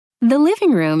The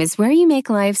living room is where you make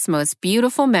life's most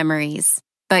beautiful memories.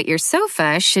 But your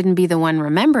sofa shouldn't be the one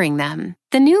remembering them.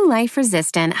 The new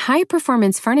life-resistant,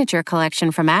 high-performance furniture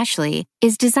collection from Ashley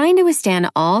is designed to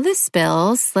withstand all the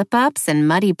spills, slip-ups, and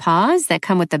muddy paws that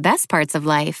come with the best parts of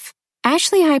life.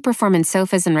 Ashley high-performance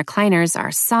sofas and recliners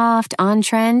are soft,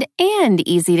 on-trend, and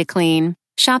easy to clean.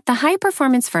 Shop the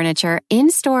high-performance furniture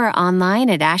in-store or online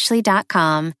at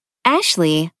ashley.com.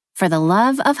 Ashley, for the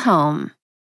love of home.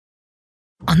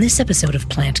 On this episode of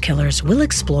Plant Killers, we'll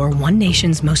explore one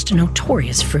nation's most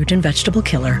notorious fruit and vegetable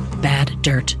killer, bad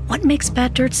dirt. What makes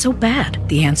bad dirt so bad?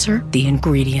 The answer? The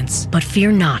ingredients. But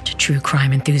fear not, true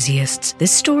crime enthusiasts.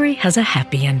 This story has a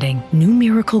happy ending. New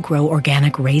Miracle-Gro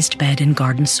organic raised bed and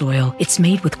garden soil. It's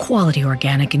made with quality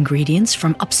organic ingredients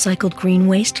from upcycled green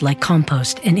waste like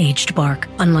compost and aged bark.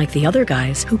 Unlike the other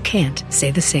guys who can't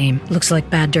say the same. Looks like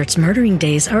bad dirt's murdering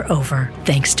days are over,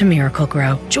 thanks to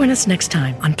Miracle-Gro. Join us next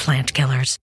time on Plant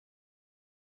Killers.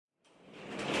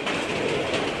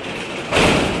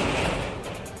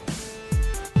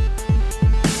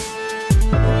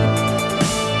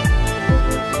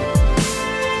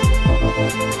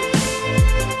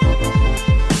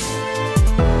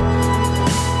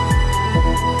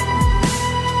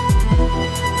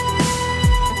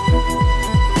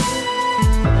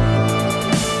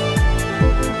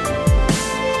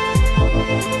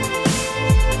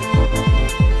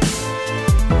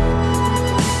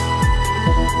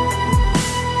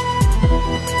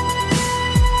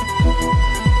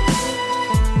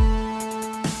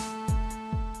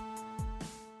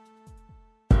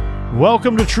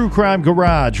 Welcome to True Crime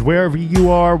Garage. Wherever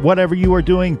you are, whatever you are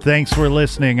doing, thanks for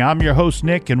listening. I'm your host,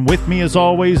 Nick, and with me, as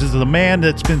always, is the man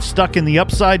that's been stuck in the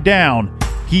upside down.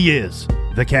 He is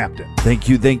the captain. Thank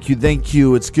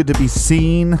you. It's good to be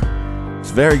seen.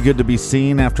 It's very good to be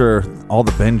seen after all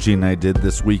the binging I did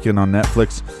this weekend on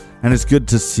Netflix, and it's good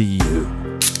to see you.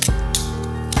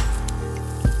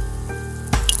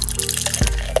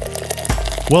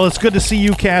 Well, it's good to see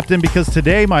you, Captain, because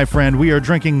today, my friend, we are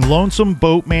drinking Lonesome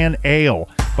Boatman Ale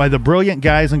by the brilliant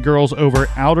guys and girls over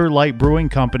Outer Light Brewing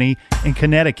Company in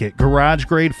Connecticut. Garage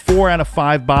grade 4 out of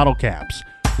 5 bottle caps.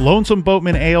 Lonesome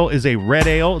Boatman Ale is a red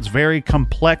ale. It's very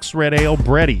complex red ale,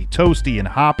 bready, toasty, and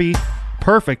hoppy.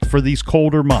 Perfect for these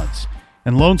colder months.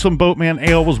 And Lonesome Boatman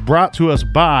Ale was brought to us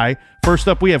by, first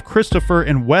up we have Christopher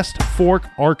in West Fork,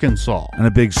 Arkansas. And a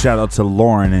big shout out to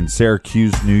Lauren in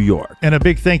Syracuse, New York. And a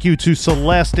big thank you to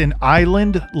Celeste in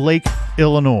Island Lake,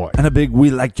 Illinois. And a big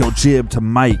we like your jib to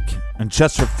Mike in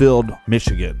Chesterfield,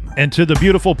 Michigan. And to the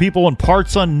beautiful people in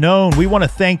Parts Unknown, we want to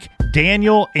thank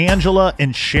Daniel, Angela,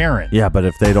 and Sharon. Yeah, but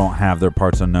if they don't have their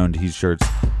Parts Unknown t-shirts,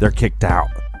 they're kicked out,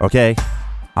 okay?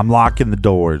 I'm locking the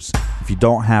doors. If you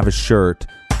don't have a shirt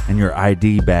and your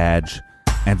ID badge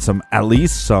and at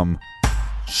least some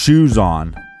shoes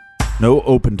on, no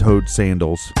open-toed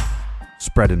sandals,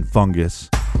 spreading fungus,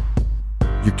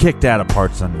 you're kicked out of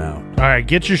Parts Unknown. All right,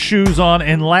 get your shoes on.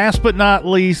 And last but not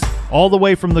least, all the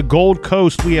way from the Gold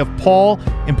Coast, we have Paul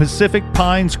in Pacific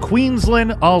Pines,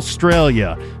 Queensland,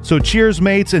 Australia. So cheers,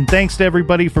 mates, and thanks to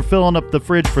everybody for filling up the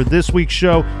fridge for this week's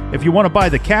show. If you want to buy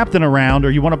the Captain around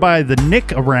or you want to buy the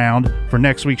Nick around for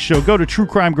next week's show, go to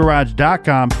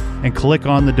truecrimegarage.com and click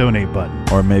on the donate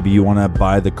button. Or maybe you want to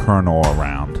buy the Colonel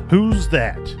around. Who's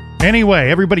that?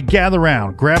 Anyway, everybody gather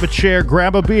around, grab a chair,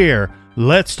 grab a beer.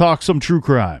 Let's talk some true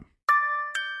crime.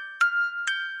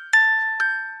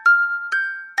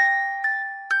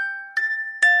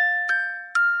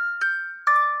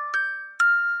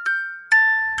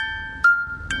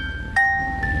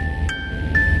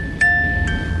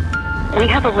 We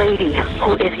have a lady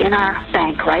who is in our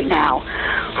bank right now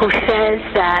who says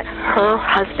that her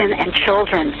husband and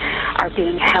children are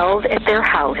being held at their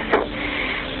house.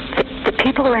 The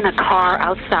people are in a car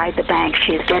outside the bank.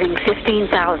 She is getting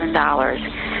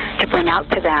 $15,000 to bring out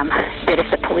to them that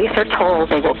if the police are told,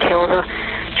 they will kill the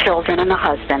children and the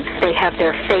husband. They have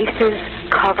their faces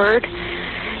covered.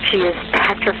 She is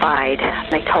petrified.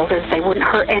 They told her they wouldn't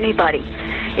hurt anybody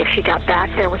if she got back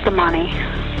there with the money.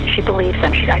 She believes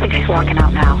them. I think she's walking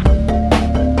out now.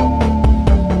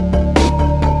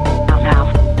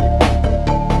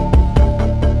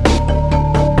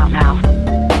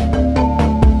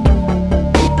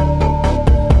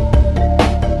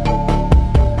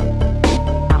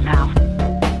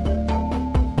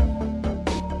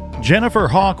 Jennifer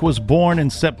Hawk was born in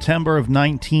September of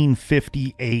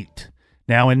 1958.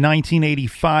 Now, in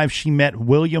 1985, she met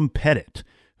William Pettit,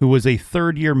 who was a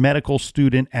third-year medical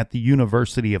student at the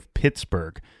University of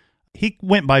Pittsburgh. He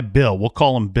went by Bill. We'll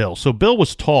call him Bill. So Bill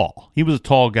was tall. He was a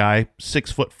tall guy,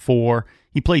 6'4".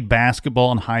 He played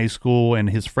basketball in high school and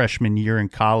his freshman year in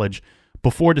college.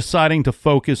 before deciding to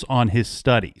focus on his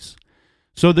studies.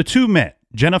 So the two met.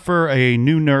 Jennifer, a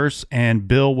new nurse, and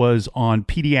Bill was on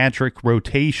pediatric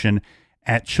rotation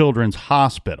at Children's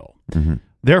Hospital.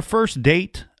 Their first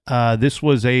date, this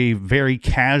was a very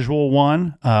casual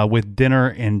one with dinner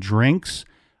and drinks.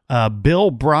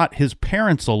 Bill brought his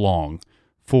parents along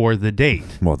for the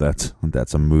date. Well,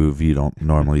 that's a move you don't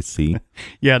normally see.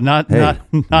 Yeah, not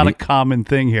a common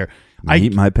thing here.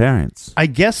 Meet my parents. I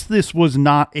guess this was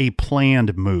not a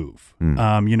planned move.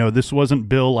 This wasn't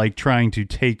Bill like trying to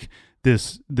take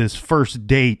this first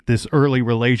date, this early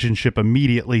relationship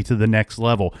immediately to the next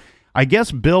level. I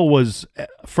guess Bill was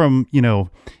from,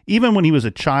 even when he was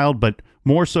a child, but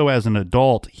more so as an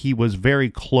adult, he was very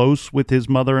close with his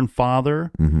mother and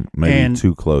father. Maybe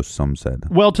too close, some said.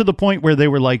 Well, to the point where they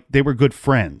were good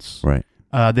friends. Right.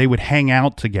 They would hang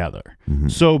out together.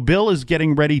 So Bill is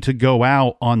getting ready to go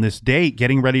out on this date,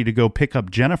 getting ready to go pick up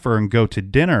Jennifer and go to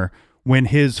dinner when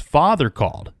his father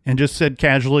called and just said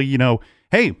casually,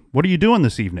 hey, what are you doing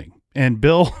this evening? And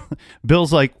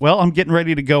Bill's like, well, I'm getting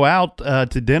ready to go out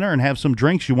to dinner and have some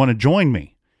drinks. You want to join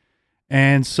me?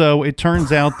 And so it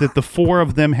turns out that the four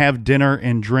of them have dinner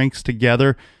and drinks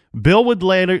together. Bill would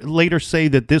later say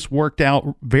that this worked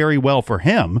out very well for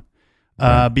him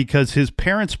because his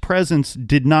parents' presence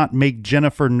did not make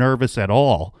Jennifer nervous at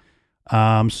all.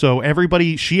 So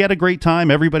she had a great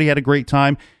time. Everybody had a great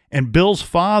time. And Bill's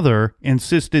father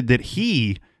insisted that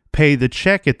he pay the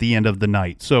check at the end of the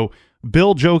night. So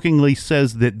Bill jokingly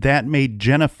says that made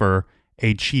Jennifer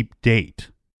a cheap date.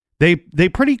 They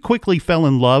pretty quickly fell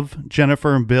in love,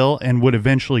 Jennifer and Bill, and would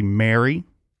eventually marry.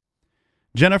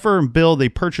 Jennifer and Bill, they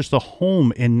purchased a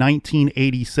home in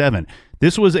 1987.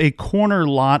 This was a corner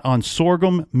lot on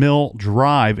Sorghum Mill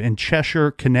Drive in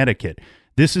Cheshire, Connecticut.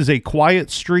 This is a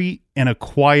quiet street and a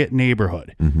quiet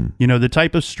neighborhood. The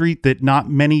type of street that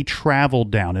not many traveled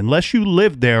down. Unless you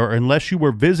lived there or unless you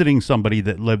were visiting somebody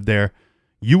that lived there,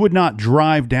 you would not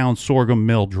drive down Sorghum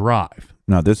Mill Drive.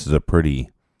 Now, this is a pretty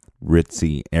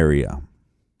ritzy area.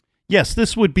 Yes,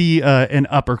 this would be an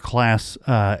upper-class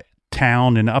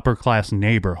town, an upper-class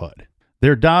neighborhood.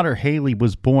 Their daughter, Haley,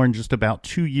 was born just about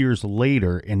 2 years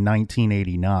later in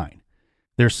 1989.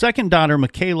 Their second daughter,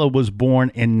 Michaela, was born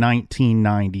in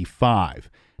 1995.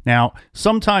 Now,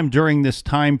 sometime during this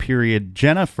time period,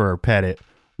 Jennifer Pettit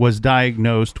was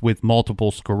diagnosed with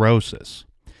multiple sclerosis.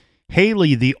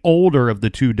 Haley, the older of the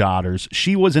two daughters,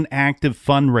 she was an active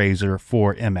fundraiser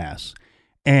for MS.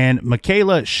 And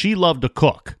Michaela, she loved to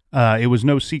cook. It was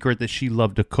no secret that she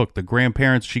loved to cook. The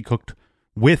grandparents, she cooked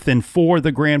with and for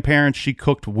the grandparents. She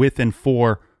cooked with and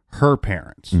for her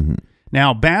parents.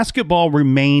 Now, basketball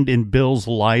remained in Bill's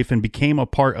life and became a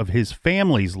part of his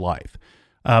family's life.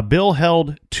 Bill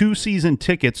held 2 season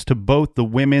tickets to both the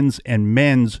women's and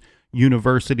men's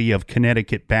University of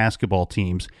Connecticut basketball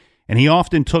teams, and he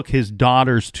often took his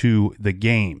daughters to the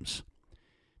games.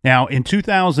 Now, in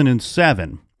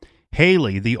 2007,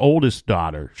 Haley, the oldest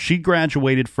daughter, she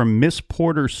graduated from Miss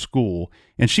Porter's school,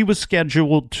 and she was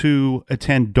scheduled to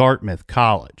attend Dartmouth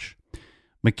College.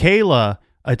 Michaela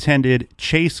attended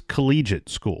Chase Collegiate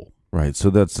School. Right, so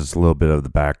that's just a little bit of the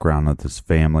background of this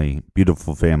family.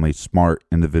 Beautiful family, smart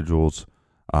individuals,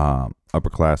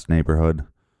 upper-class neighborhood,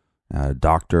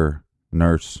 doctor,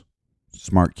 nurse,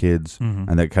 smart kids,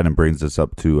 and that kind of brings us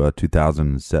up to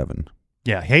 2007.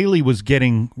 Yeah, Haley was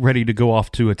getting ready to go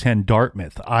off to attend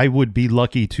Dartmouth. I would be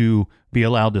lucky to be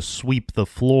allowed to sweep the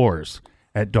floors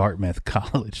at Dartmouth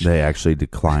College. They actually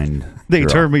declined. They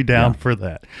turned me down for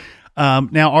that.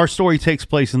 Now, our story takes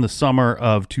place in the summer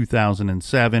of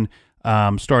 2007,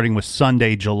 starting with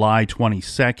Sunday, July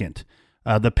 22nd.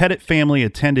 The Pettit family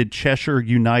attended Cheshire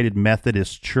United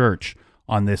Methodist Church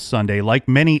on this Sunday. Like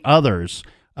many others,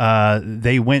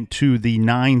 they went to the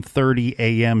 9:30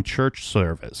 a.m. church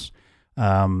service.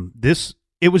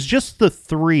 It was just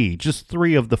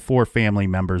three of the 4 family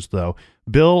members, though.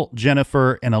 Bill,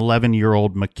 Jennifer, and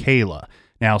 11-year-old Michaela.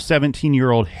 Now,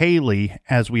 17-year-old Haley,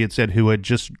 as we had said, who had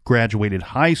just graduated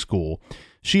high school,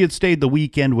 she had stayed the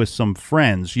weekend with some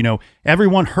friends.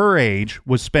 Everyone her age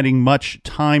was spending much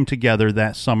time together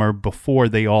that summer before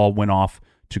they all went off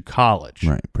to college.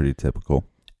 Right, pretty typical.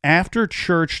 After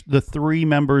church, the 3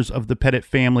 members of the Pettit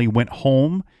family went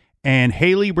home, and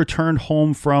Haley returned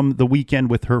home from the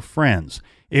weekend with her friends.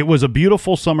 It was a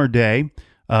beautiful summer day.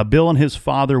 Bill and his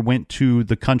father went to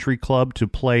the country club to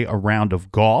play a round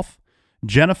of golf.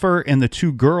 Jennifer and the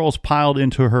 2 girls piled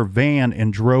into her van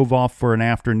and drove off for an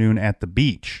afternoon at the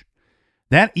beach.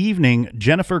 That evening,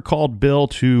 Jennifer called Bill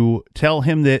to tell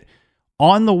him that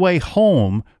on the way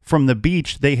home from the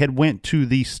beach, they had went to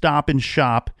the Stop and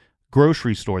Shop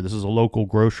grocery store. This is a local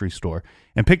grocery store,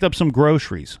 and picked up some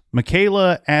groceries.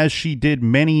 Michaela, as she did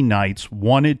many nights,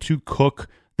 wanted to cook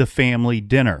the family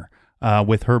dinner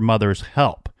with her mother's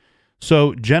help.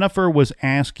 So Jennifer was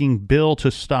asking Bill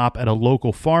to stop at a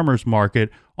local farmer's market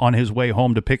on his way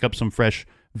home to pick up some fresh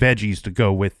veggies to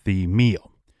go with the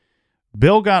meal.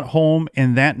 Bill got home,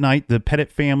 and that night the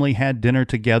Pettit family had dinner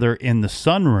together in the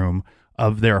sunroom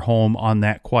of their home on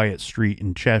that quiet street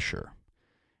in Cheshire.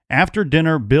 After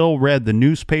dinner, Bill read the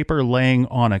newspaper laying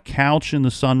on a couch in the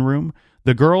sunroom.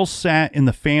 The girls sat in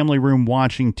the family room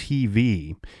watching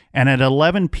TV, and at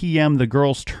 11 p.m. the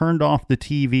girls turned off the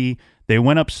TV. They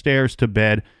went upstairs to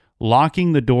bed,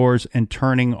 locking the doors and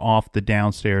turning off the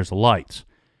downstairs lights.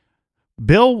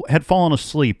 Bill had fallen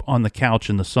asleep on the couch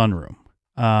in the sunroom,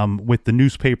 with the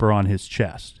newspaper on his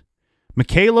chest.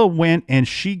 Michaela went and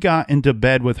she got into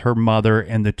bed with her mother,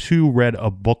 and the two read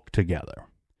a book together.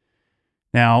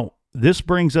 Now, this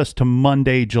brings us to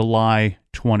Monday, July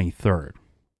 23rd.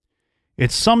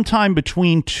 It's sometime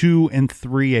between 2 and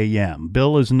 3 a.m.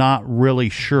 Bill is not really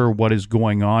sure what is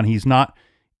going on. He's not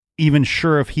even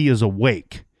sure if he is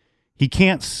awake. He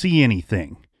can't see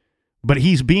anything, but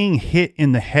he's being hit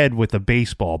in the head with a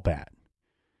baseball bat.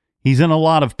 He's in a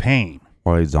lot of pain.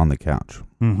 While he's on the couch.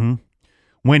 Mm-hmm.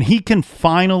 When he can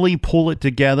finally pull it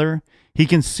together, he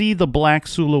can see the black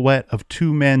silhouette of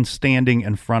two men standing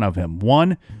in front of him,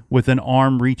 one with an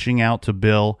arm reaching out to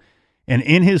Bill, and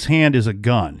in his hand is a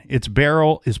gun. Its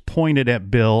barrel is pointed at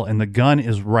Bill, and the gun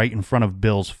is right in front of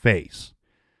Bill's face.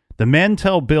 The men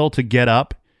tell Bill to get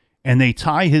up, and they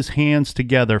tie his hands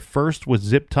together, first with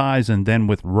zip ties and then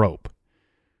with rope.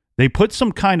 They put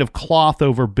some kind of cloth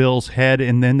over Bill's head,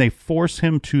 and then they force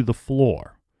him to the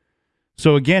floor.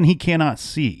 So again, he cannot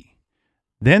see.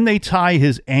 Then they tie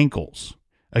his ankles,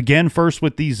 again first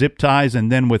with these zip ties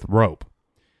and then with rope.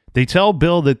 They tell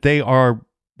Bill that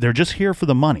they're just here for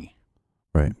the money.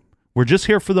 Right. We're just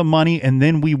here for the money, and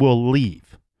then we will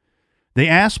leave. They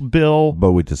ask Bill...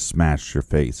 But we just smashed your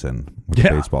face in with a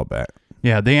baseball bat.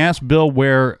 Yeah, they ask Bill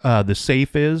where the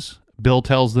safe is. Bill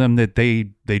tells them that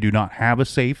they do not have a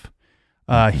safe.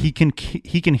 He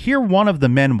can hear one of the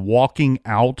men walking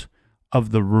out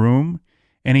of the room,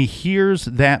 and he hears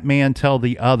that man tell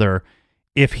the other,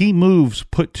 if he moves,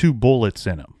 put 2 bullets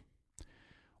in him.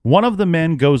 One of the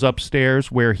men goes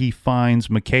upstairs where he finds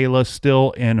Michaela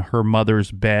still in her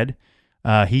mother's bed.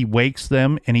 He wakes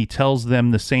them, and he tells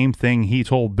them the same thing he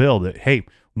told Bill, that, hey,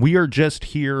 we are just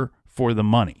here for the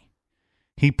money.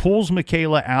 He pulls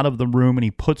Michaela out of the room, and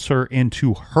he puts her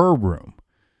into her room.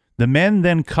 The men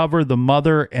then cover the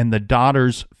mother and the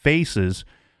daughter's faces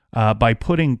by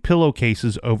putting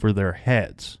pillowcases over their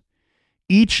heads.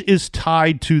 Each is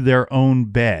tied to their own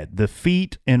bed, the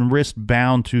feet and wrist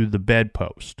bound to the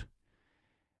bedpost.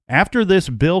 After this,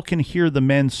 Bill can hear the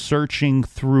men searching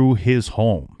through his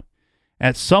home.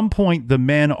 At some point, the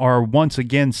men are once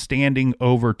again standing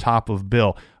over top of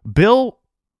Bill. Bill,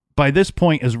 by this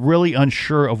point, is really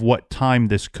unsure of what time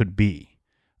this could be.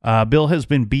 Bill has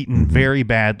been beaten very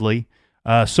badly,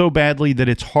 so badly that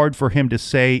it's hard for him to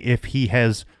say if he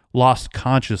has lost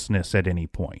consciousness at any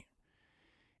point.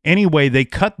 Anyway, they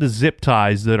cut the zip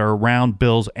ties that are around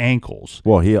Bill's ankles.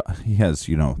 Well, he has,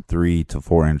 3 to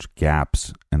 4 inch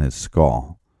gaps in his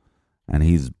skull, and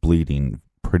he's bleeding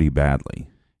pretty badly.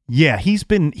 Yeah, he's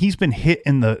been hit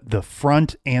in the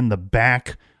front and the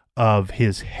back of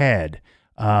his head,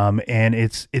 and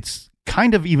it's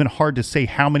kind of even hard to say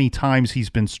how many times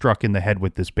he's been struck in the head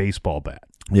with this baseball bat.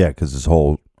 Yeah, because his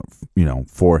whole,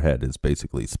 forehead is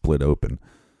basically split open.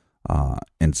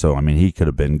 And so, he could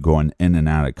have been going in and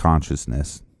out of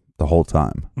consciousness the whole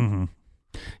time. Mm-hmm.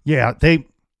 Yeah,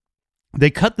 they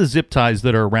cut the zip ties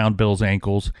that are around Bill's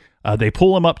ankles. They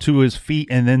pull him up to his feet,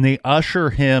 and then they usher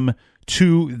him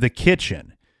to the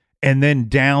kitchen and then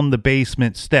down the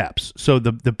basement steps. So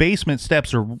the basement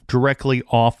steps are directly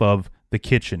off of the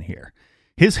kitchen here.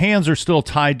 His hands are still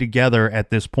tied together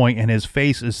at this point, and his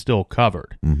face is still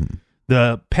covered. Mm-hmm.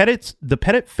 The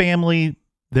Pettit family,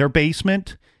 their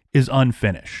basement is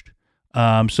unfinished.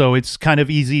 So it's kind of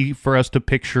easy for us to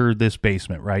picture this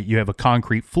basement, right? You have a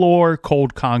concrete floor,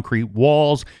 cold concrete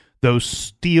walls, those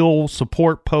steel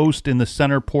support posts in the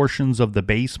center portions of the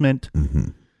basement. Mm-hmm.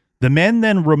 The men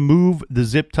then remove the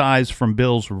zip ties from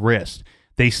Bill's wrist.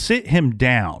 They sit him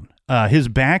down. His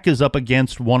back is up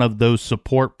against one of those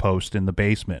support posts in the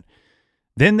basement.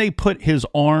 Then they put his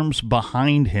arms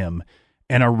behind him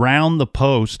and around the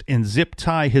post and zip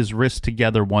tie his wrists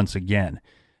together once again.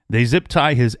 They zip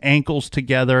tie his ankles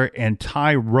together and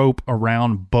tie rope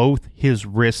around both his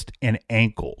wrist and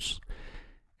ankles.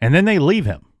 And then they leave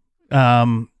him.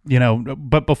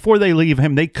 But before they leave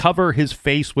him, they cover his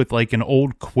face with like an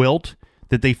old quilt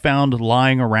that they found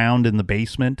lying around in the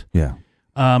basement. Yeah.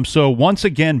 So once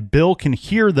again, Bill can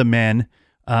hear the men,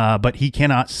 but he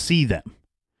cannot see them.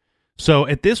 So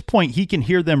at this point, he can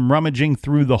hear them rummaging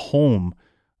through the home,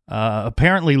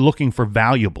 apparently looking for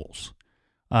valuables.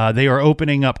 They are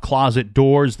opening up closet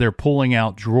doors. They're pulling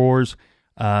out drawers,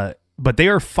 but they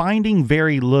are finding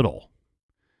very little.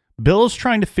 Bill is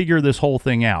trying to figure this whole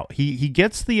thing out. He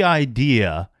gets the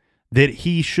idea that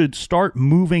he should start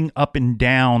moving up and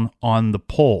down on the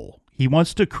pole. He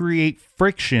wants to create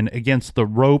friction against the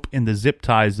rope and the zip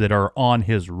ties that are on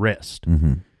his wrist.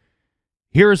 Mm-hmm.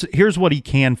 Here's what he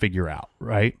can figure out,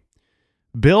 right?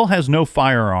 Bill has no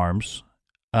firearms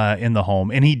in the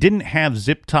home, and he didn't have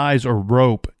zip ties or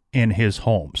rope in his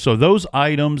home. So those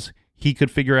items he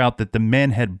could figure out that the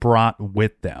men had brought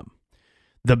with them.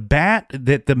 The bat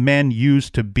that the men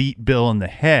used to beat Bill in the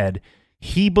head,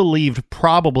 he believed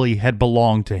probably had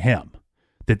belonged to him,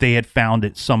 that they had found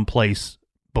it someplace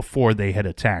before they had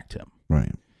attacked him.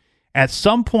 Right. At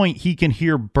some point, he can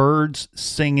hear birds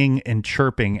singing and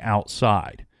chirping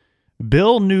outside.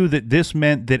 Bill knew that this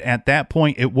meant that at that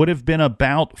point, it would have been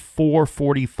about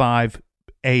 4:45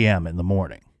 a.m. in the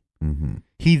morning. Mm-hmm.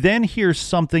 He then hears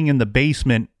something in the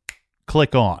basement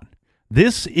click on.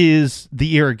 This is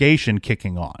the irrigation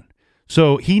kicking on.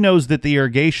 So he knows that the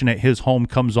irrigation at his home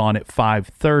comes on at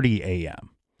 5:30 a.m.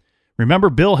 Remember,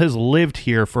 Bill has lived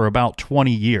here for about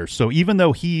 20 years. So even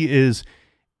though he's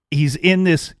in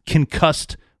this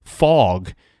concussed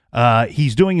fog,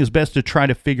 he's doing his best to try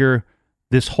to figure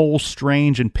this whole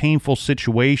strange and painful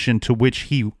situation to which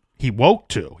he woke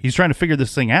to. He's trying to figure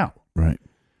this thing out. Right.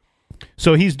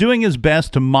 So he's doing his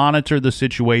best to monitor the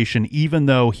situation, even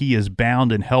though he is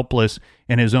bound and helpless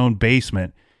in his own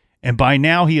basement. And by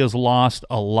now he has lost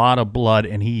a lot of blood,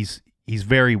 and he's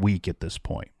very weak at this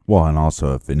point. Well, and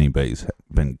also if anybody's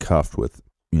been cuffed with,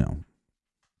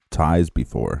 ties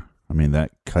before, I mean,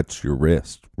 that cuts your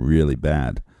wrist really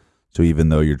bad. So even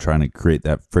though you're trying to create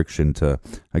that friction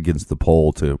against the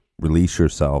pole to release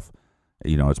yourself,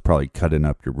 it's probably cutting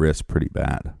up your wrist pretty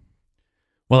bad.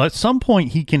 Well, at some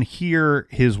point, he can hear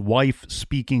his wife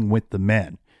speaking with the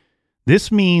men.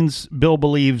 This means Bill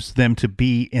believes them to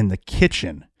be in the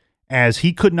kitchen, as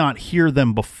he could not hear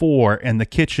them before, and the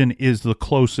kitchen is the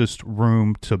closest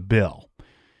room to Bill.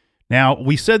 Now,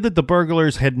 we said that the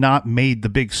burglars had not made the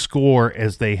big score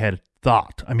as they had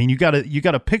thought. I mean, you got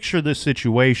to picture this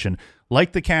situation.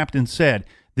 Like the captain said,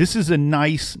 this is a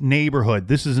nice neighborhood.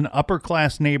 This is an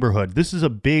upper-class neighborhood. This is a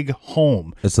big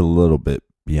home. It's a little bit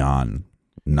beyond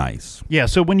nice. Yeah,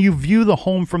 so when you view the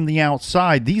home from the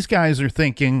outside, these guys are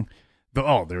thinking,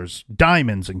 there's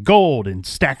diamonds and gold and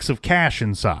stacks of cash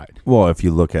inside. Well, if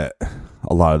you look at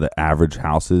a lot of the average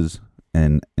houses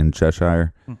in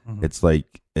Cheshire, mm-hmm. It's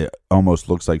like it almost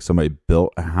looks like somebody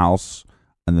built a house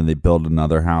and then they built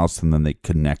another house and then they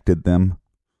connected them.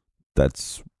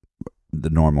 That's the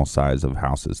normal size of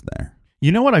houses there.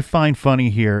 You know what I find funny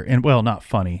here, and well, not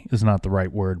funny is not the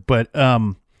right word, but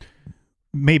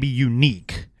maybe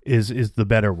unique is the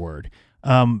better word.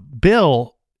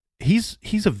 Bill,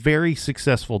 he's a very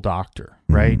successful doctor,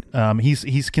 right? Mm-hmm.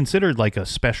 He's considered like a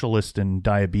specialist in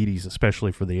diabetes,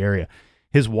 especially for the area.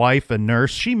 His wife, a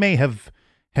nurse, she may have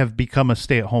become a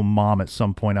stay-at-home mom at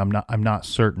some point. I'm not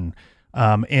certain.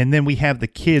 And then we have the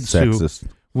kids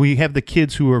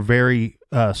who are very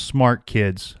smart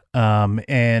kids.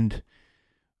 And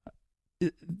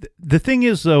the thing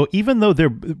is, though, even though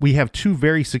we have two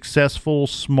very successful,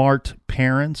 smart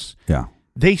parents, yeah,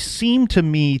 they seem to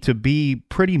me to be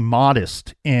pretty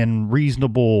modest and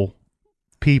reasonable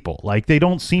people. Like they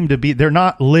don't seem to be. They're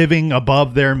not living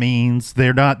above their means.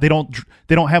 They don't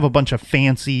have a bunch of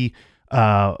fancy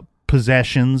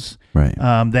possessions. Right.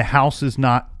 The house is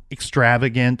not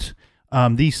extravagant.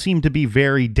 These seem to be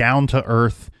very down to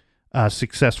earth,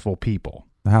 successful people.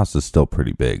 The house is still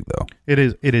pretty big, though. It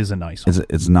is a nice one.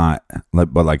 It's not,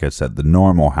 but like I said, the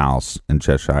normal house in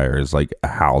Cheshire is like a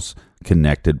house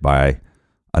connected by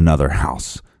another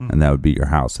house, mm-hmm. and that would be your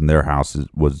house. And their house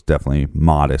was definitely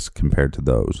modest compared to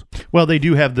those. Well, they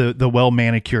do have the well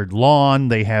manicured lawn.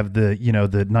 They have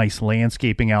the nice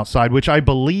landscaping outside, which I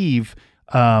believe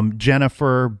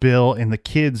Jennifer, Bill, and the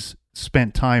kids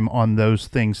spent time on those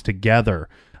things together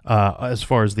as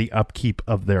far as the upkeep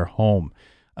of their home.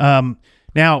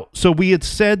 Now, so we had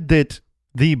said that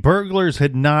the burglars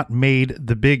had not made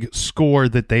the big score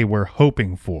that they were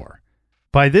hoping for.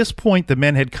 By this point, the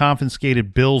men had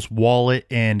confiscated Bill's wallet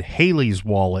and Haley's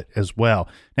wallet as well.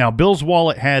 Now, Bill's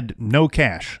wallet had no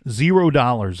cash,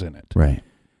 $0 in it. Right.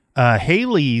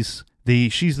 Haley's,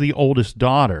 she's the oldest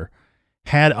daughter,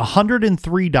 had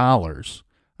 $103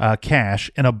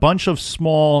 cash and a bunch of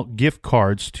small gift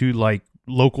cards to like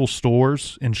local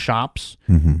stores and shops.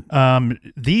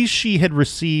 These she had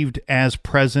received as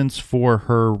presents for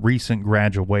her recent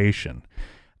graduation.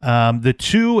 The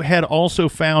two had also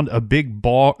found a big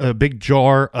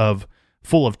jar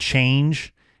full of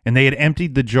change, and they had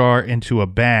emptied the jar into a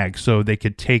bag so they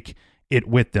could take it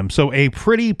with them. So a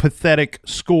pretty pathetic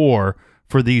score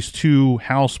for these two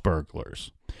house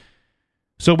burglars.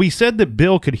 So we said that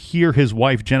Bill could hear his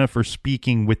wife Jennifer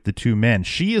speaking with the two men.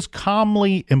 She is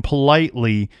calmly and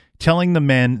politely telling the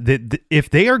men that if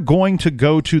they are going to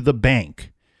go to the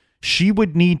bank, she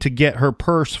would need to get her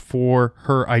purse for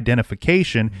her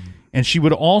identification, and she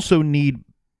would also need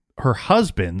her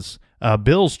husband's,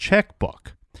 Bill's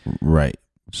checkbook. Right.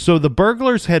 So the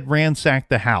burglars had ransacked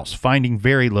the house, finding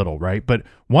very little, right? But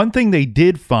one thing they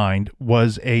did find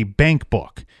was a bank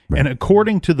book. Right. And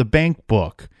according to the bank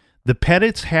book, the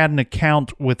Pettits had an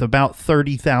account with about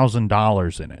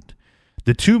 $30,000 in it.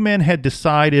 The two men had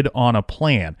decided on a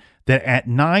plan that at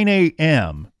 9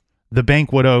 a.m., the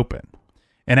bank would open.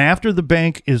 And after the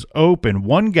bank is open,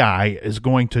 one guy is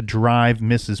going to drive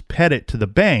Mrs. Pettit to the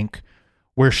bank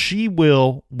where she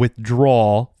will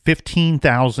withdraw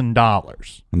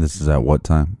 $15,000. And this is at what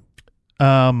time?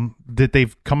 That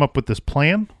they've come up with this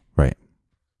plan? Right.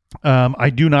 I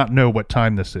do not know what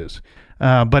time this is.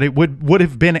 But it would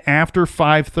have been after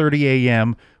 5:30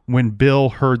 a.m. when Bill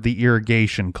heard the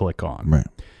irrigation click on. Right.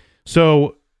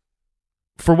 So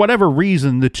for whatever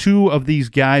reason, the two of these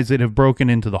guys that have broken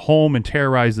into the home and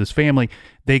terrorized this family,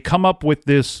 they come up with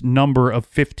this number of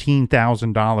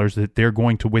 $15,000 that they're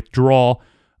going to withdraw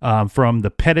from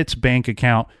the Pettit's bank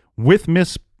account with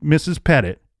Mrs.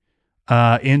 Pettit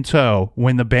in tow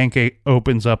when the bank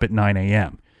opens up at 9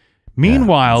 a.m.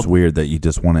 Meanwhile, it's weird that you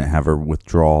just want to have her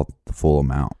withdraw the full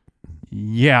amount.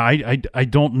 Yeah, I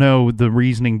don't know the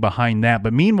reasoning behind that.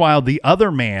 But meanwhile, the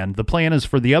plan is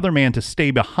for the other man to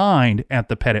stay behind at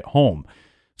the Pettit home.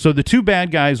 So the two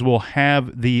bad guys will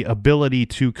have the ability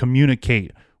to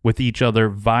communicate with each other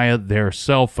via their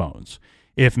cell phones.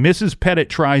 If Mrs. Pettit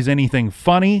tries anything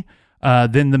funny,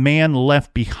 then the man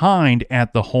left behind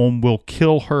at the home will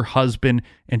kill her husband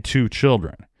and two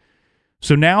children.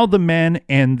 So now the men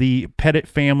and the Pettit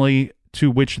family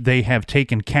to which they have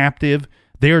taken captive,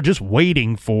 they are just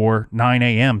waiting for 9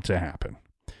 a.m. to happen.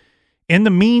 In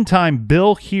the meantime,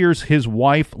 Bill hears his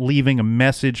wife leaving a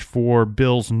message for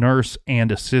Bill's nurse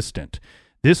and assistant.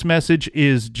 This message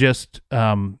is just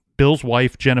Bill's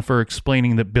wife, Jennifer,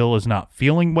 explaining that Bill is not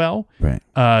feeling well.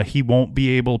 Right. He won't be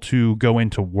able to go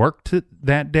into work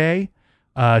that day.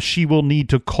 She will need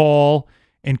to call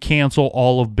and cancel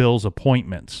all of Bill's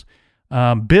appointments.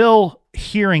 Bill,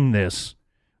 hearing this,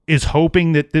 is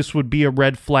hoping that this would be a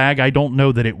red flag. I don't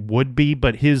know that it would be,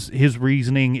 but his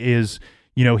reasoning is,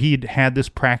 he'd had this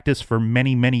practice for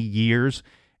many, many years,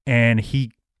 and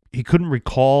he couldn't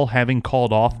recall having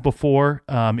called off before.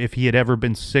 If he had ever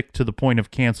been sick to the point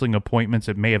of canceling appointments,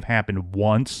 it may have happened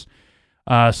once.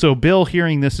 So Bill,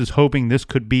 hearing this, is hoping this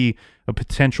could be a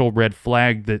potential red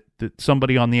flag that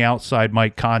somebody on the outside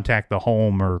might contact the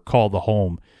home or call the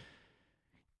home.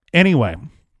 Anyway,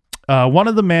 one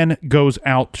of the men goes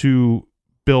out to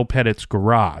Bill Pettit's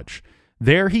garage.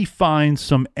 There he finds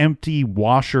some empty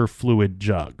washer fluid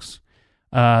jugs.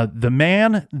 The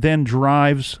man then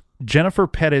drives Jennifer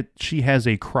Pettit. She has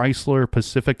a Chrysler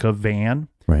Pacifica van.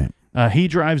 Right. He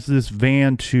drives this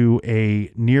van to a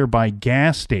nearby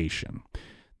gas station.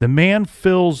 The man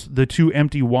fills the two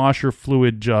empty washer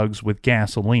fluid jugs with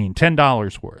gasoline,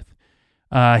 $10 worth.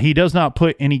 He does not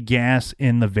put any gas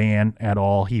in the van at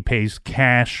all. He pays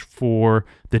cash for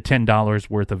the $10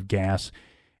 worth of gas,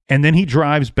 and then he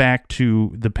drives back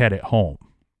to the Pettit home.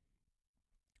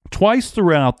 Twice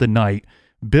throughout the night,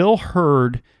 Bill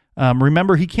heard,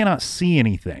 remember, he cannot see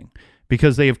anything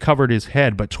because they have covered his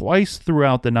head, but twice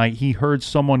throughout the night, he heard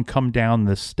someone come down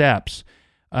the steps.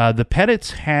 The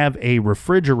Pettits have a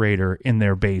refrigerator in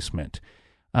their basement.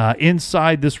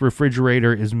 Inside this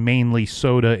refrigerator is mainly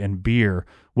soda and beer.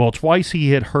 Well, twice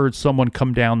he had heard someone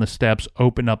come down the steps,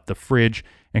 open up the fridge,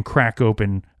 and crack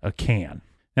open a can.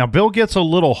 Now, Bill gets a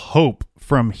little hope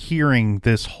from hearing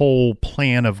this whole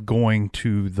plan of going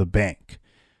to the bank.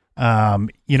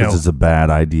 This is a bad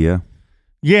idea.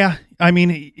 Yeah, I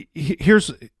mean,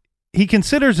 he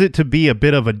considers it to be a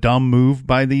bit of a dumb move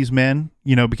by these men,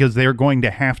 because they're going to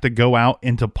have to go out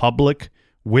into public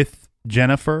with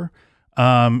Jennifer.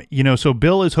 So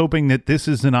Bill is hoping that this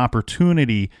is an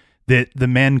opportunity that the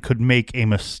men could make a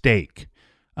mistake.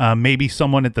 Maybe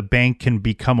someone at the bank can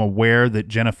become aware that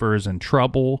Jennifer is in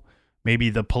trouble.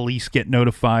 Maybe the police get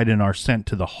notified and are sent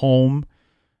to the home.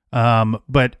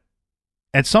 But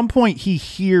at some point, he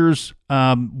hears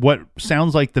what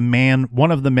sounds like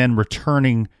one of the men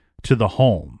returning to the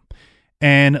home.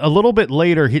 And a little bit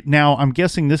later, now I'm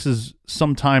guessing this is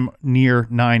sometime near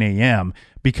 9 a.m.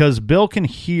 because Bill can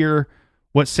hear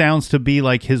what sounds to be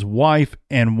like his wife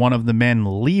and one of the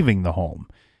men leaving the home.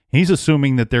 He's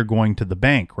assuming that they're going to the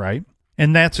bank, right?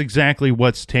 And that's exactly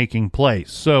what's taking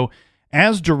place. So,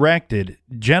 as directed,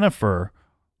 Jennifer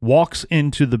walks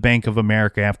into the Bank of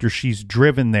America after she's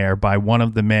driven there by one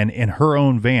of the men in her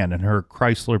own van, in her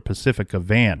Chrysler Pacifica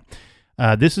van.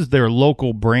 This is their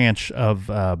local branch of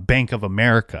Bank of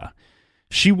America.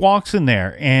 She walks in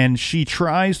there and she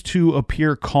tries to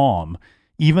appear calm,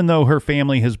 even though her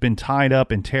family has been tied up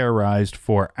and terrorized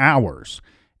for hours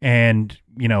and,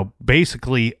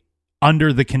 basically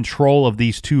under the control of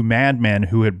these two madmen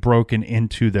who had broken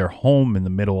into their home in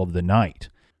the middle of the night.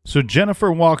 So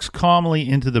Jennifer walks calmly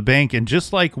into the bank, and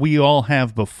just like we all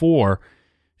have before,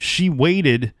 she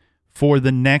waited for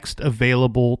the next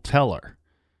available teller.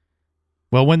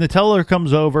 Well, when the teller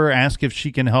comes over, asks if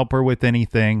she can help her with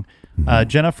anything,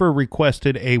 Jennifer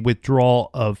requested a withdrawal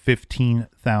of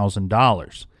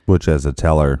 $15,000. Which, as a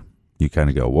teller, you kind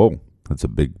of go, whoa, that's a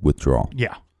big withdrawal.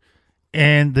 Yeah.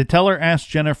 And the teller asked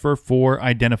Jennifer for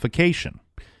identification.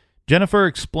 Jennifer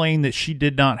explained that she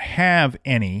did not have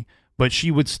any, but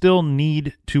she would still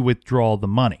need to withdraw the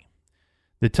money.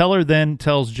 The teller then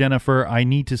tells Jennifer, I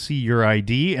need to see your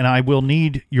ID, and I will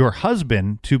need your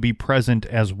husband to be present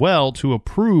as well to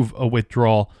approve a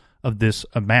withdrawal of this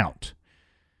amount.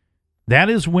 That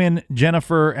is when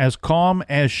Jennifer, as calm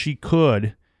as she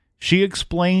could, she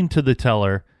explained to the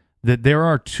teller that there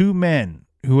are two men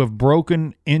who have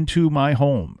broken into my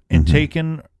home and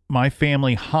taken my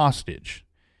family hostage.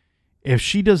 If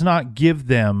she does not give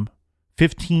them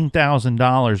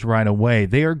 $15,000 right away,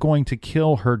 they are going to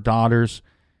kill her daughters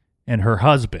and her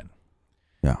husband.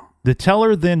 Yeah. The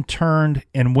teller then turned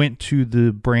and went to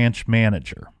the branch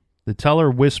manager. The teller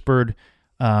whispered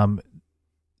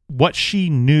what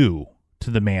she knew to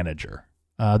the manager.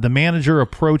 The manager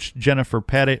approached Jennifer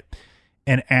Pettit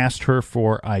and asked her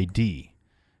for ID.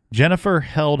 Jennifer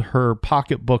held her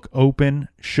pocketbook open,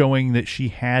 showing that she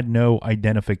had no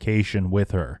identification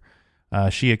with her.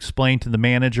 She explained to the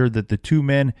manager that the two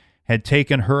men had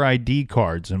taken her ID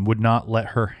cards and would not let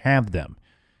her have them.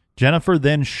 Jennifer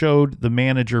then showed the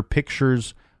manager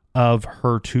pictures of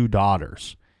her two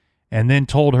daughters and then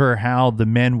told her how the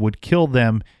men would kill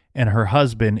them and her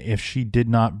husband if she did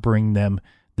not bring them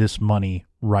this money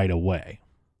right away.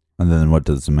 And then what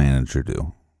does the manager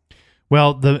do?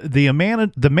 Well, the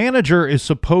manager is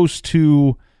supposed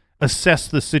to assess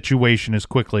the situation as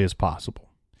quickly as possible.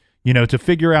 To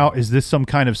figure out, is this some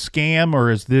kind of scam or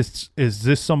is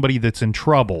this somebody that's in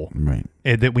trouble, right,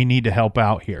 that we need to help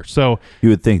out here? So you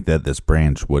would think that this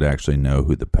branch would actually know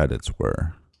who the Pettits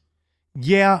were.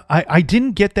 Yeah, I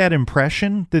didn't get that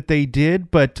impression that they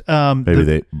did, but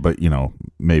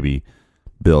maybe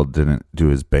Bill didn't do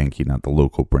his banking at the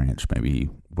local branch. Maybe he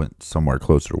went somewhere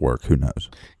closer to work. Who knows?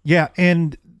 Yeah,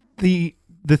 and the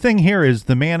thing here is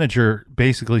the manager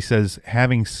basically says,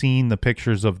 having seen the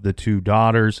pictures of the two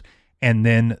daughters and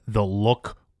then the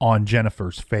look on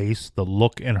Jennifer's face, the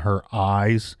look in her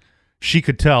eyes, she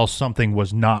could tell something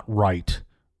was not right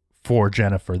for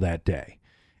Jennifer that day.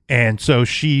 And so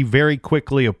she very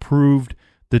quickly approved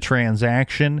the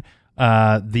transaction.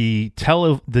 The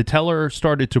teller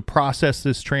started to process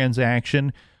this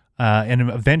transaction and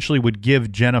eventually would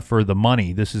give Jennifer the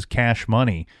money. This is cash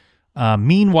money.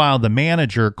 Meanwhile, the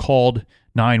manager called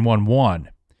 911.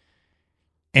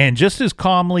 And just as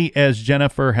calmly as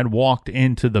Jennifer had walked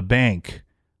into the bank,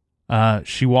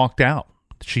 she walked out.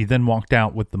 She then walked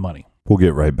out with the money. We'll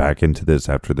get right back into this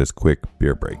after this quick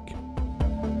beer break.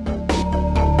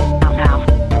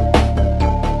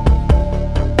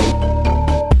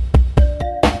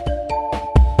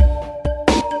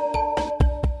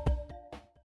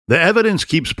 The evidence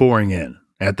keeps pouring in.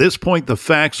 At this point, the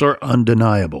facts are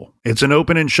undeniable. It's an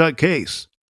open and shut case.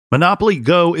 Monopoly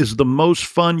Go is the most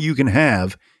fun you can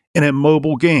have in a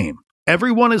mobile game.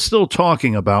 Everyone is still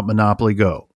talking about Monopoly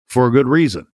Go, for a good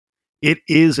reason. It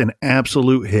is an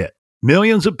absolute hit.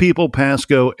 Millions of people pass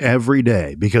Go every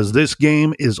day because this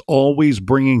game is always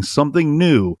bringing something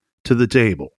new to the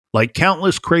table. Like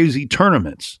countless crazy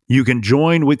tournaments you can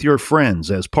join with your friends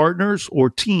as partners or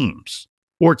teams.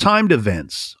 Or timed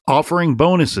events offering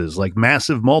bonuses like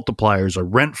massive multipliers or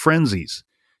rent frenzies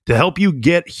to help you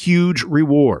get huge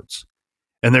rewards.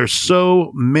 And there's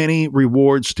so many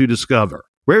rewards to discover.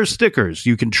 Rare stickers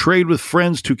you can trade with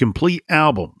friends to complete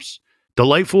albums.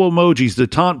 Delightful emojis to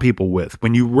taunt people with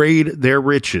when you raid their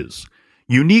riches.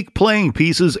 unique playing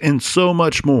pieces, and so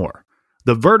much more.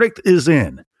 The verdict is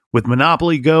in. With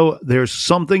Monopoly Go, there's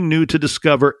something new to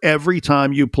discover every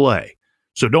time you play.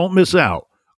 So don't miss out.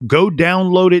 Go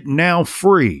download it now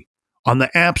free on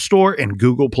the App Store and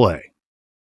Google Play.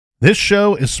 This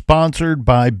show is sponsored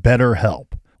by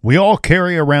BetterHelp. We all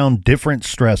carry around different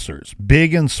stressors,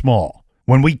 big and small.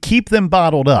 When we keep them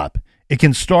bottled up, it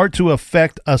can start to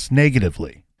affect us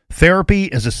negatively. Therapy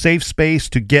is a safe space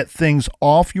to get things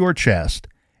off your chest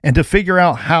and to figure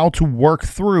out how to work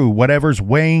through whatever's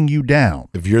weighing you down.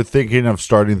 If you're thinking of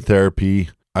starting therapy,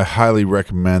 I highly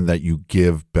recommend that you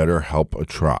give BetterHelp a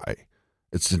try.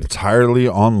 It's entirely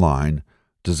online,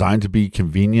 designed to be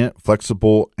convenient,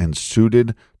 flexible, and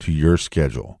suited to your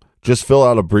schedule. Just fill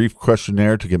out a brief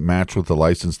questionnaire to get matched with a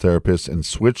licensed therapist and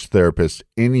switch therapists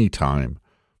anytime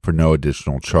for no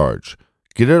additional charge.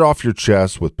 Get it off your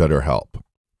chest with BetterHelp.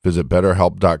 Visit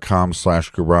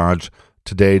BetterHelp.com/garage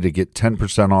today to get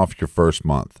 10% off your first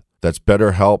month. That's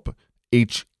BetterHelp,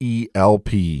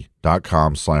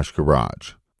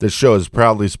 HELP.com/garage. This show is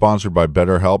proudly sponsored by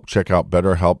BetterHelp. Check out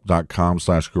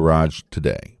BetterHelp.com/garage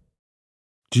today.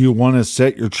 Do you want to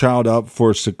set your child up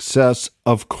for success?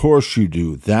 Of course you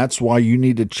do. That's why you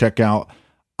need to check out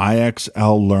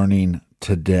IXL Learning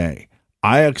today.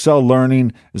 IXL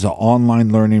Learning is an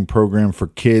online learning program for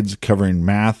kids covering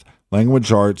math,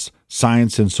 language arts,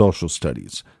 science, and social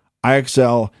studies.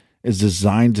 IXL is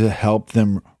designed to help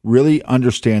them really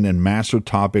understand and master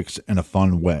topics in a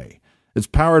fun way. It's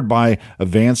powered by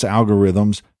advanced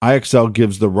algorithms. IXL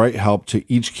gives the right help to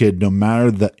each kid, no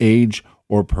matter the age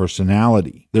or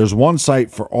personality. There's one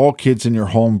site for all kids in your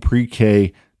home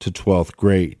pre-K to 12th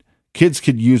grade. Kids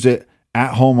could use it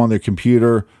at home on their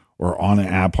computer or on an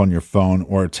app on your phone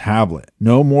or a tablet.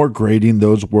 No more grading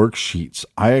those worksheets.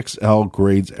 IXL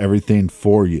grades everything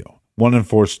for you. 1 in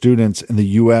 4 students in the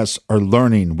U.S. are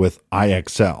learning with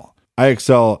IXL.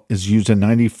 IXL is used in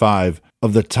 95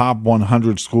 of the top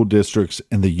 100 school districts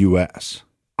in the U.S.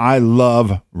 I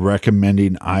love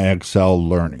recommending IXL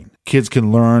Learning. Kids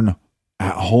can learn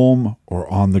at home or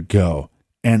on the go.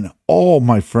 And all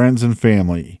my friends and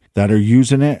family that are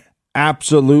using it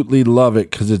absolutely love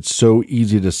it because it's so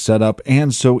easy to set up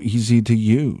and so easy to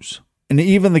use. And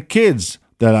even the kids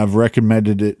that I've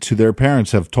recommended it to their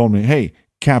parents have told me, hey,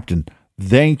 Captain,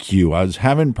 thank you. I was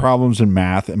having problems in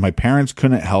math and my parents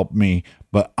couldn't help me,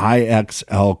 but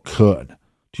IXL could.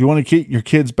 Do you want to get your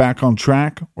kids back on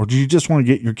track, or do you just want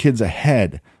to get your kids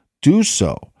ahead? Do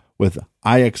so with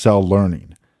IXL Learning.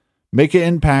 Make an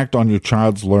impact on your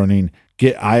child's learning.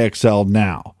 Get IXL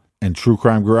now. And True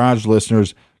Crime Garage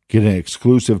listeners get an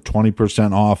exclusive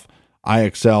 20% off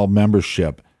IXL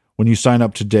membership when you sign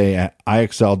up today at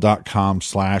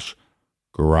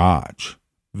IXL.com/garage.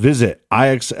 Visit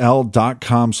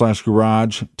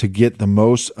IXL.com/garage to get the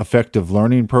most effective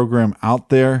learning program out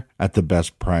there at the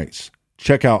best price.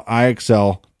 Check out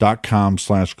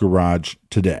IXL.com/garage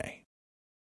today.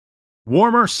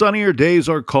 Warmer, sunnier days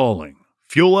are calling.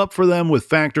 Fuel up for them with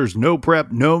Factor's no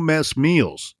prep, no mess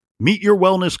meals. Meet your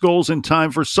wellness goals in time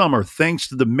for summer thanks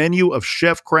to the menu of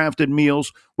chef-crafted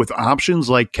meals with options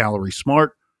like Calorie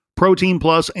Smart, Protein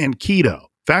Plus, and Keto.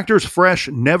 Factor's fresh,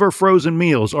 never frozen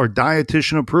meals are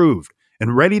dietitian approved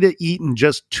and ready to eat in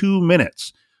just 2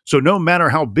 minutes. So no matter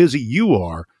how busy you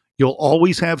are, you'll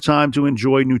always have time to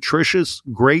enjoy nutritious,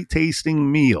 great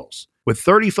tasting meals. With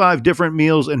 35 different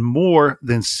meals and more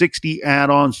than 60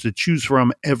 add-ons to choose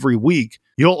from every week,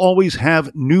 you'll always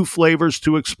have new flavors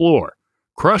to explore.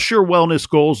 Crush your wellness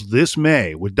goals this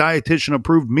May with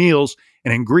dietitian-approved meals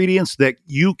and ingredients that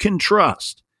you can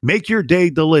trust. Make your day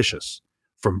delicious,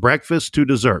 from breakfast to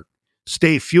dessert.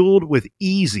 Stay fueled with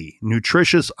easy,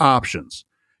 nutritious options.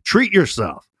 Treat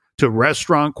yourself to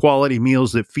restaurant-quality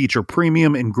meals that feature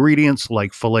premium ingredients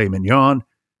like filet mignon,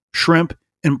 shrimp,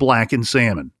 and blackened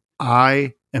salmon.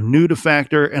 I am new to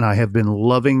Factor, and I have been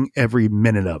loving every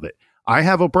minute of it. I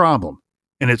have a problem,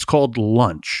 and it's called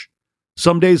lunch.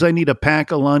 Some days I need to pack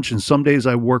a lunch, and some days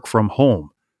I work from home.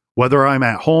 Whether I'm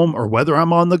at home or whether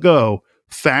I'm on the go,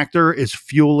 Factor is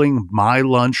fueling my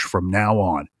lunch from now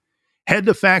on. Head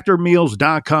to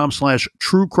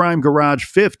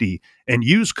factormeals.com/truecrimegarage50 and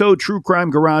use code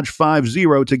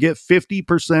truecrimegarage50 to get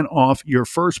 50% off your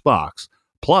first box,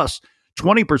 plus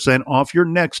 20% off your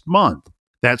next month.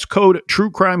 That's code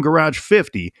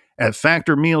truecrimegarage50 at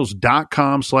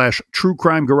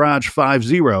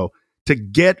factormeals.com/truecrimegarage50 to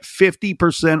get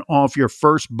 50% off your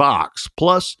first box,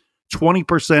 plus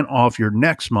 20% off your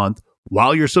next month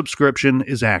while your subscription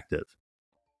is active.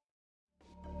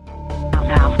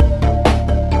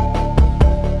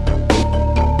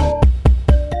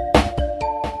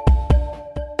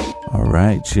 All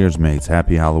right. Cheers, mates.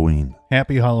 Happy Halloween.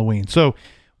 Happy Halloween. So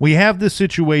we have this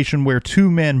situation where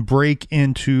two men break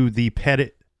into the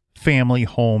Pettit family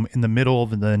home in the middle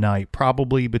of the night,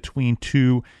 probably between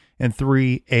 2 and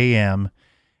 3 a.m.,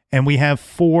 and we have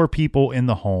 4 people in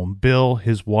the home: Bill,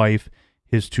 his wife,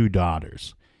 his 2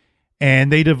 daughters.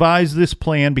 And they devise this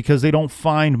plan because they don't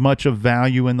find much of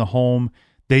value in the home.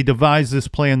 They devise this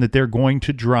plan that they're going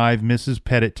to drive Mrs.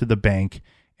 Pettit to the bank,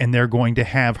 and they're going to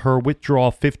have her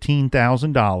withdraw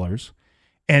 $15,000.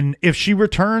 And if she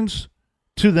returns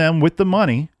to them with the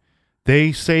money,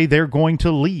 they say they're going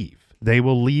to leave. They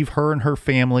will leave her and her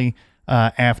family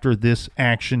after this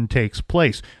action takes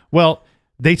place. Well,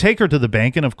 they take her to the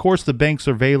bank, and of course the bank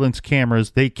surveillance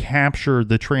cameras, they capture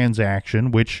the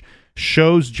transaction, which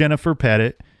shows Jennifer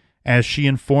Pettit as she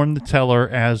informed the teller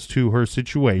as to her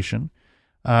situation.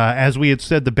 As we had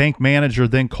said, the bank manager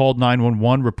then called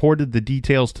 911, reported the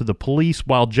details to the police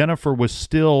while Jennifer was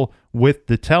still with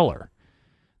the teller.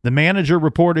 The manager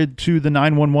reported to the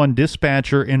 911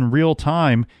 dispatcher in real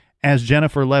time as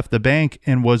Jennifer left the bank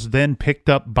and was then picked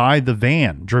up by the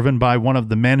van driven by one of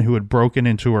the men who had broken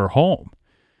into her home.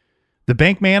 The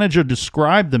bank manager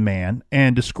described the man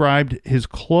and described his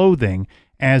clothing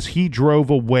as he drove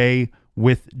away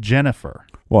with Jennifer.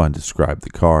 Well, and described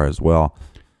the car as well.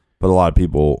 But a lot of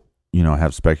people,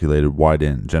 have speculated, why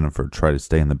didn't Jennifer try to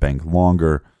stay in the bank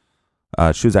longer?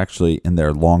 She was actually in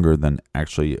there longer than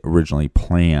actually originally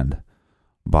planned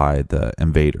by the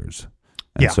invaders.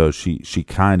 And so she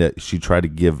tried to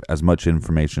give as much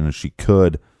information as she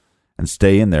could and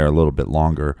stay in there a little bit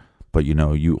longer. But,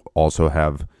 you also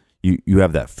have you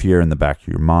have that fear in the back of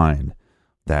your mind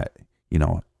that,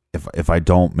 if I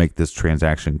don't make this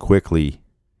transaction quickly,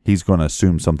 he's going to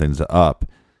assume something's up.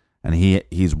 And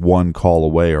he's one call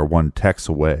away or one text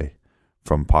away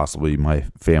from possibly my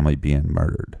family being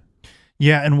murdered.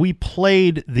 Yeah, and we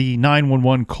played the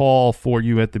 911 call for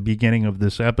you at the beginning of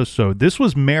this episode. This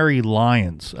was Mary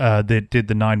Lyons that did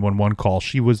the 911 call.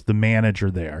 She was the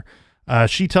manager there.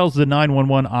 She tells the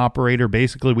 911 operator,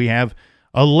 basically, we have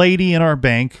a lady in our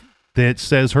bank that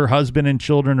says her husband and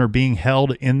children are being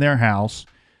held in their house.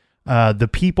 The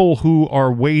people who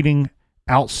are waiting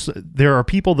there are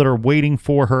people that are waiting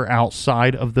for her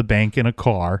outside of the bank in a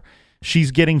car.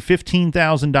 She's getting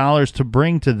 $15,000 to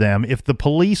bring to them. If the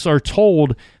police are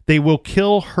told, they will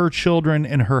kill her children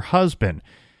and her husband.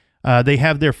 They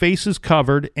have their faces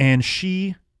covered, and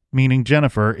she, meaning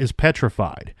Jennifer, is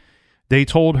petrified. They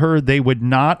told her they would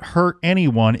not hurt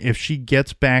anyone if she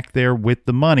gets back there with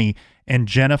the money, and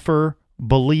Jennifer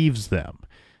believes them.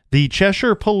 The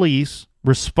Cheshire police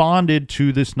responded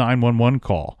to this 911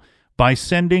 call by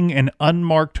sending an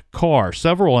unmarked car,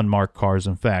 several unmarked cars,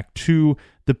 in fact, to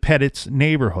the Pettit's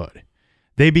neighborhood.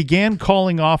 They began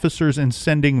calling officers and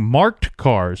sending marked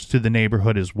cars to the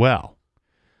neighborhood as well.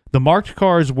 The marked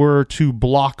cars were to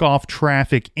block off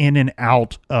traffic in and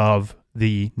out of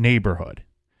the neighborhood.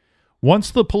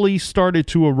 Once the police started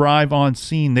to arrive on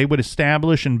scene, they would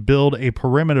establish and build a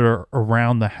perimeter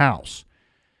around the house.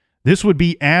 This would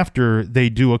be after they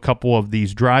do a couple of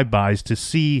these drive-bys to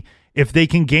see if they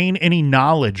can gain any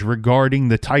knowledge regarding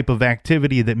the type of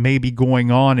activity that may be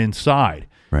going on inside.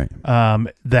 Right.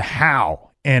 The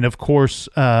how, and of course,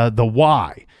 the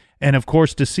why. And of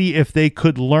course, to see if they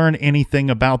could learn anything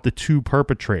about the 2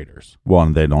 perpetrators. Well,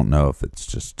 and they don't know if it's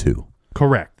just 2.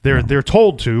 Correct. They're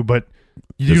told to, but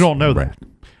you don't know that.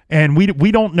 And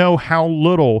we don't know how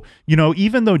little,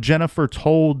 even though Jennifer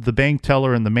told the bank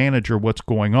teller and the manager what's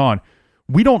going on,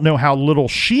 we don't know how little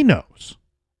she knows.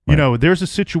 Right. There's a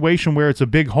situation where it's a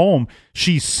big home.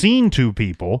 She's seen 2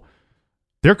 people.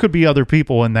 There could be other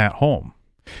people in that home.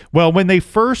 Well, when they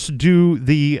first do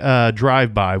the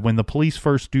drive-by, when the police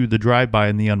first do the drive-by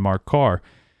in the unmarked car,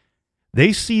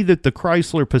 they see that the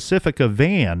Chrysler Pacifica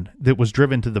van that was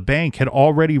driven to the bank had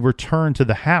already returned to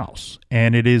the house,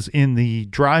 and it is in the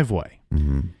driveway.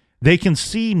 Mm-hmm. They can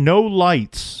see no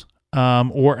lights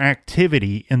or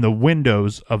activity in the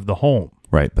windows of the home.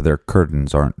 Right, but their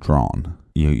curtains aren't drawn.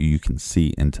 You can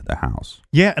see into the house.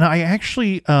 Yeah, and I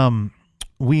actually,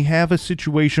 we have a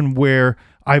situation where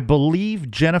I believe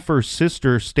Jennifer's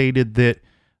sister stated that,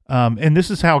 and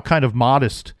this is how kind of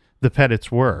modest the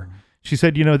Pettits were. She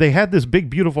said, they had this big,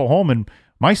 beautiful home, and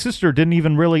my sister didn't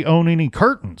even really own any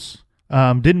curtains,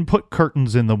 didn't put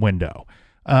curtains in the window.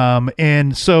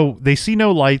 And so they see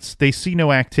no lights, they see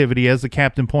no activity. As the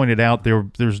captain pointed out,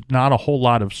 there's not a whole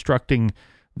lot obstructing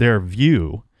their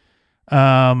view.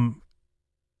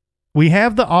 We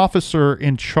have the officer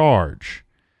in charge.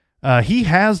 He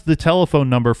has the telephone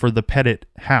number for the Pettit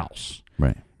house.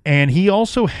 Right. And he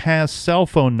also has cell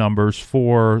phone numbers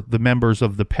for the members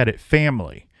of the Pettit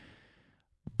family.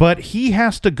 But he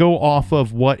has to go off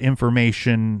of what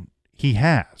information he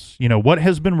has. You know, what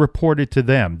has been reported to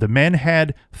them. The men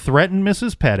had threatened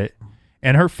Mrs. Pettit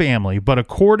and her family, but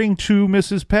according to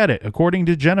Mrs. Pettit, according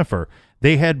to Jennifer,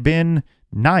 they had been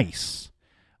nice.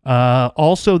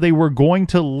 Also, they were going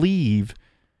to leave.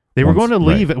 They were going to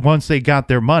leave it once they got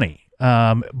their money.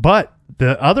 But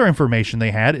the other information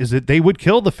they had is that they would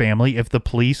kill the family if the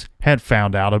police had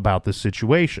found out about the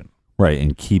situation. Right,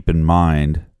 and keep in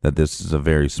mind that this is a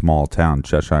very small town.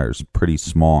 Cheshire is pretty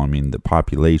small. I mean, the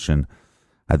population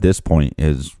at this point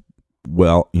is,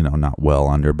 well, you know, not well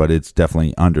under, but it's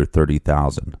definitely under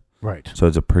 30,000. Right. So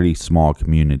it's a pretty small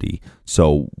community.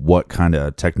 So what kind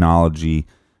of technology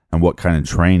and what kind of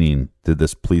training did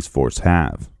this police force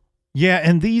have? Yeah,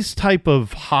 and these type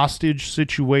of hostage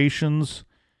situations,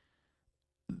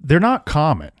 they're not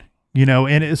common. You know,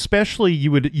 and especially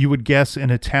you would guess in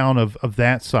a town of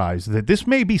that size that this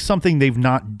may be something they've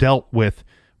not dealt with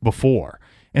before.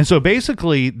 And so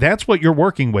basically that's what you're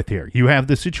working with here. You have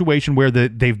the situation where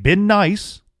they've been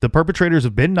nice. The perpetrators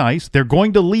have been nice. They're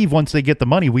going to leave once they get the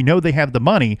money. We know they have the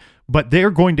money, but they're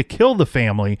going to kill the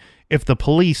family if the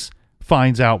police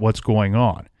finds out what's going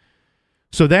on.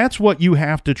 So that's what you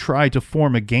have to try to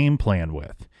form a game plan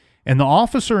with. And the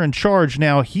officer in charge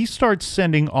now, he starts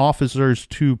sending officers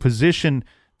to position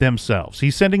themselves.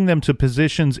 He's sending them to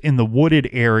positions in the wooded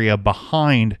area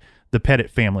behind the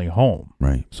Pettit family home.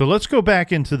 Right. So let's go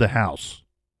back into the house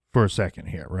for a second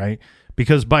here, right?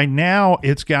 Because by now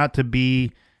it's got to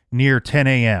be near 10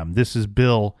 a.m. This is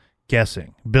Bill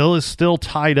guessing. Bill is still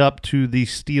tied up to the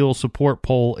steel support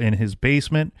pole in his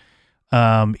basement.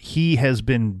 He has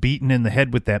been beaten in the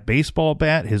head with that baseball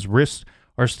bat. His wrists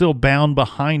are still bound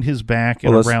behind his back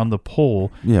and around the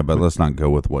pole. Yeah, but let's not go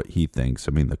with what he thinks.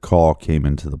 I mean, the call came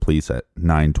into the police at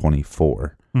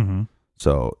 9:24. Mm-hmm.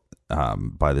 So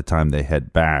by the time they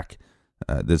head back,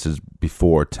 this is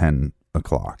before 10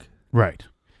 o'clock. Right.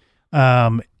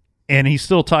 And he's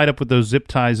still tied up with those zip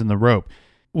ties and the rope.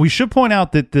 We should point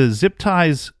out that the zip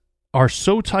ties are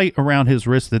so tight around his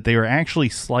wrist that they are actually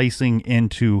slicing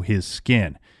into his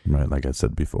skin. Right, like I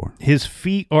said before. His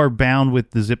feet are bound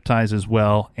with the zip ties as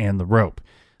well and the rope.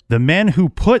 The men who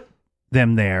put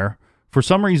them there, for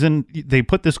some reason, they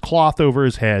put this cloth over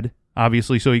his head,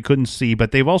 obviously, so he couldn't see,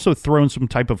 but they've also thrown some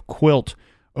type of quilt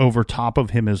over top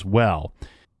of him as well.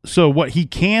 So what he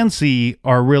can see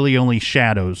are really only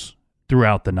shadows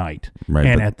throughout the night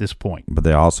at this point. But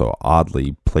they also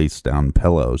oddly placed down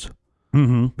pillows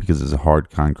because it's a hard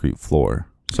concrete floor.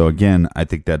 So again, I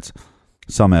think that's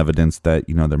some evidence that,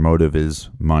 you know, their motive is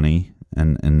money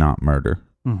and not murder.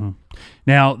 Mm-hmm.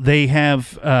 Now, they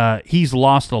have, he's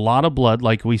lost a lot of blood,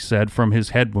 like we said, from his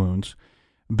head wounds.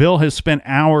 Bill has spent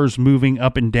hours moving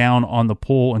up and down on the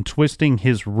pole and twisting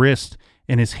his wrist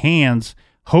and his hands,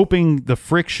 hoping the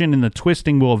friction and the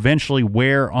twisting will eventually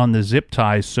wear on the zip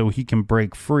ties so he can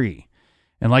break free.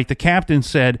 And like the captain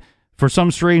said, for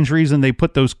some strange reason, they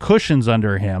put those cushions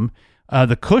under him.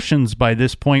 The cushions by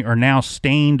this point are now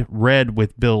stained red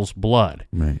with Bill's blood.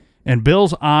 Right. And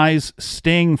Bill's eyes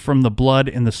sting from the blood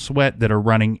and the sweat that are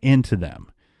running into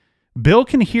them. Bill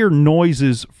can hear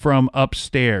noises from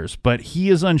upstairs, but he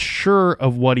is unsure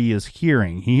of what he is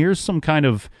hearing. He hears some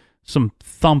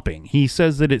thumping. He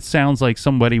says that it sounds like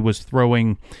somebody was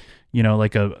throwing, you know,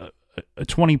 like a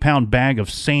 20-pound bag of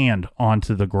sand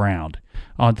onto the ground,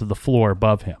 onto the floor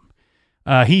above him.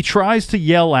 He tries to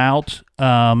yell out,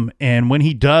 and when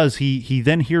he does, he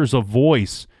then hears a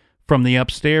voice from the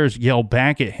upstairs yell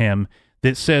back at him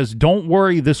that says, "Don't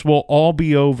worry, this will all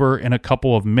be over in a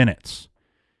couple of minutes."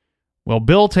 Well,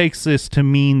 Bill takes this to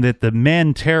mean that the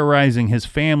men terrorizing his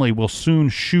family will soon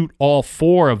shoot all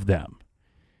four of them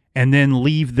and then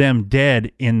leave them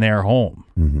dead in their home.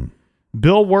 Mm-hmm.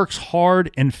 Bill works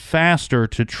hard and faster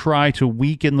to try to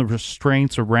weaken the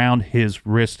restraints around his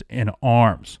wrist and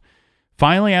arms.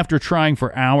 Finally, after trying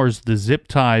for hours, the zip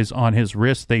ties on his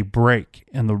wrist, they break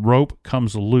and the rope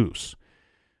comes loose.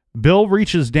 Bill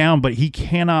reaches down, but he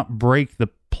cannot break the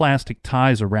plastic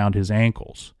ties around his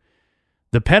ankles.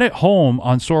 The Pettit home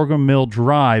on Sorghum Mill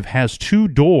Drive has two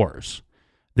doors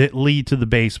that lead to the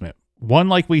basement. One,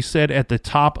 like we said, at the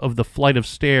top of the flight of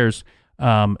stairs,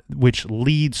 which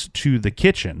leads to the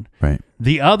kitchen. Right.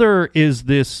 The other is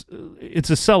it's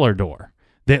a cellar door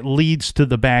that leads to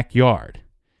the backyard.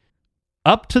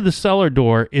 Up to the cellar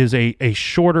door is a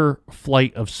shorter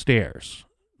flight of stairs.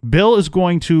 Bill is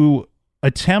going to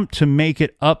attempt to make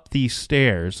it up these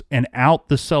stairs and out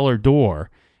the cellar door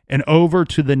and over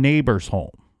to the neighbor's home,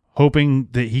 hoping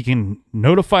that he can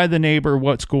notify the neighbor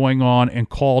what's going on and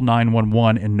call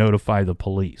 911 and notify the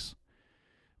police.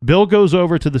 Bill goes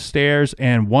over to the stairs,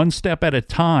 and one step at a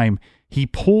time, He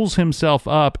pulls himself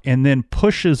up and then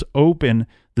pushes open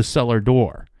the cellar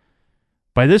door.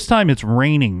 By this time, it's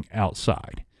raining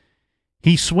outside.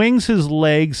 He swings his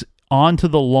legs onto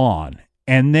the lawn,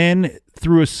 and then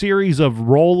through a series of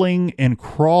rolling and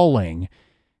crawling,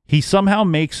 he somehow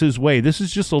makes his way. This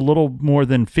is just a little more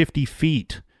than 50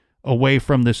 feet away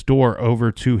from this door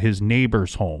over to his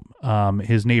neighbor's home,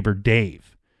 his neighbor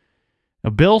Dave. Now,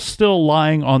 Bill's still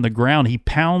lying on the ground. He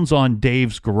pounds on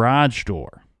Dave's garage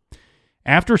door.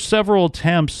 After several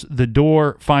attempts, the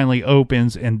door finally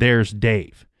opens, and there's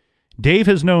Dave. Dave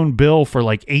has known Bill for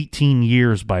like 18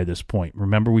 years by this point.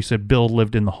 Remember, we said Bill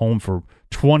lived in the home for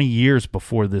 20 years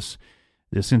before this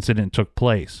incident took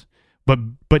place.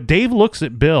 But Dave looks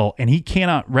at Bill, and he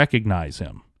cannot recognize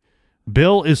him.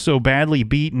 Bill is so badly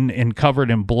beaten and covered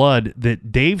in blood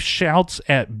that Dave shouts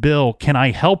at Bill, "Can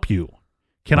I help you?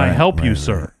 Can I help you,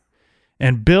 sir?"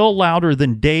 And Bill, louder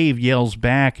than Dave, yells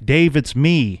back, "Dave, it's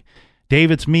me. Dave,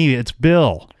 it's me. It's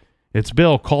Bill. It's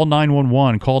Bill. Call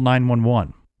 911. Call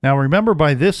 911. Now, remember,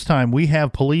 by this time, we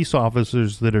have police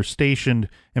officers that are stationed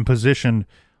and positioned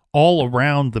all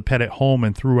around the Pettit home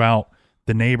and throughout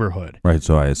the neighborhood. Right,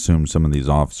 so I assume some of these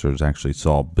officers actually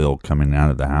saw Bill coming out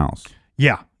of the house.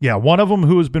 Yeah. One of them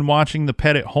who has been watching the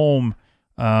Pettit home,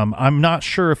 I'm not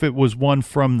sure if it was one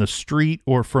from the street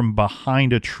or from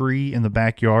behind a tree in the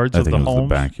backyards of the homes. I think it was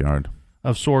the backyard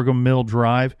of Sorghum Mill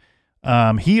Drive.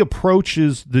 He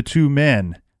approaches the two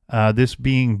men, this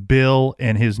being Bill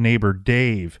and his neighbor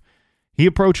Dave. He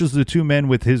approaches the two men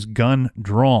with his gun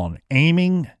drawn,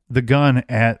 aiming the gun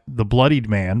at the bloodied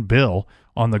man, Bill,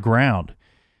 on the ground.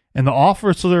 And the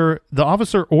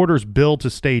officer orders Bill to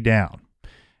stay down.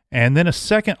 And then a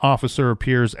second officer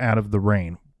appears out of the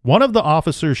rain. One of the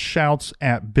officers shouts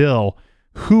at Bill,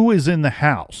 "Who is in the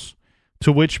house?"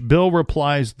 To which Bill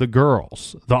replies, "The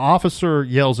girls." The officer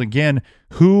yells again,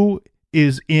 "Who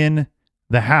is in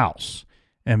the house?"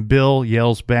 And Bill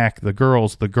yells back, "The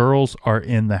girls. The girls are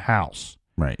in the house."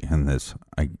 Right, and this,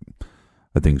 I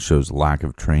think, shows lack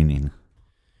of training.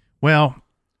 Well,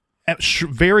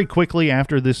 very quickly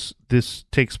after this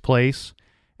takes place,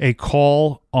 a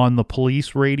call on the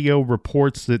police radio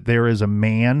reports that there is a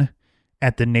man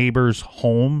at the neighbor's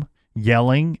home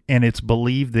yelling, and it's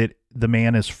believed that the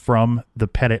man is from the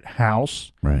Pettit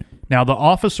house. Right. Now, the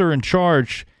officer in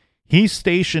charge, he's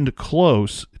stationed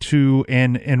close to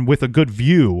and with a good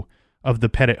view of the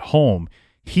Pettit home.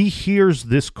 He hears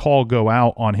this call go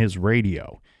out on his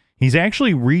radio. He's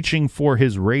actually reaching for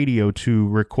his radio to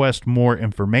request more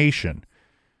information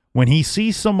when he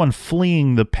sees someone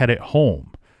fleeing the Pettit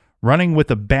home, running with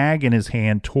a bag in his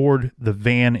hand toward the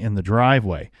van in the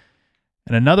driveway.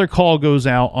 And another call goes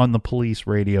out on the police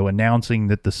radio announcing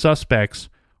that the suspects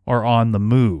are on the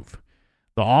move.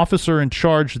 The officer in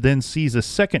charge then sees a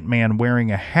second man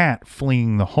wearing a hat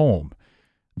fleeing the home.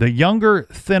 The younger,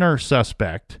 thinner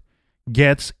suspect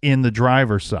gets in the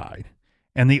driver's side,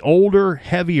 and the older,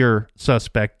 heavier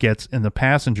suspect gets in the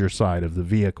passenger side of the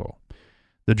vehicle.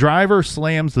 The driver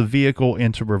slams the vehicle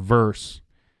into reverse.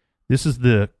 This is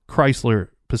the Chrysler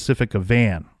Pacifica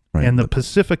van, right, and the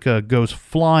Pacifica goes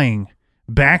flying,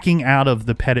 backing out of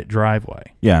the Pettit driveway.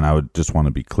 Yeah, and I would just want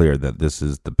to be clear that this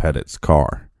is the Pettit's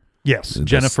car. Yes,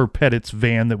 Jennifer Pettit's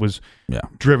van that was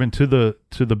driven to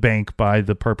the bank by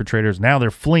the perpetrators. Now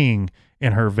they're fleeing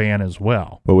in her van as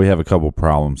well. But we have a couple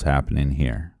problems happening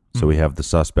here. So we have the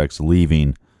suspects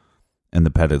leaving in the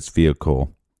Pettit's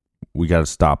vehicle. We got to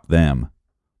stop them.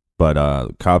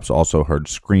 But cops also heard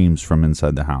screams from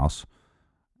inside the house,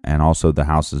 and also the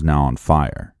house is now on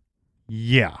fire.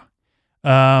 Yeah.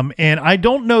 And I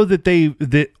don't know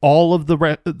that all of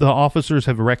the officers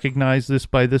have recognized this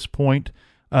by this point.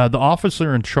 The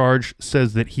officer in charge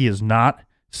says that he has not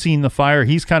seen the fire.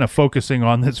 He's kind of focusing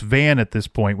on this van at this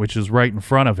point, which is right in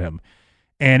front of him.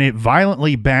 And it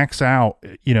violently backs out,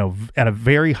 at a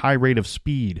very high rate of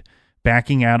speed,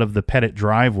 backing out of the Pettit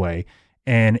driveway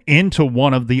and into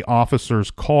one of the officers'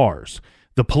 cars.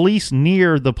 The police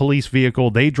near the police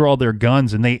vehicle, they draw their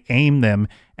guns and they aim them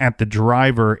at the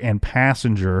driver and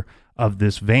passenger of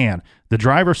this van. The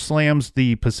driver slams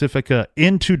the Pacifica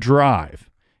into drive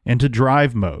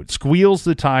mode, squeals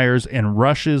the tires, and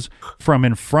rushes from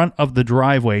in front of the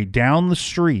driveway down the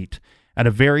street at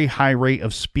a very high rate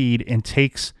of speed and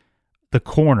takes the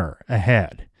corner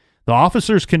ahead. The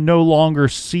officers can no longer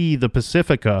see the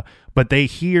Pacifica, but they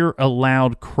hear a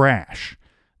loud crash.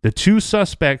 The two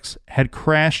suspects had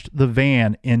crashed the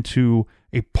van into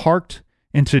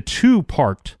two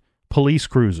parked police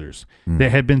cruisers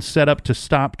that had been set up to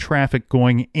stop traffic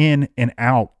going in and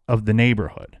out of the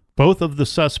neighborhood. Both of the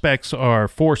suspects are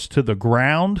forced to the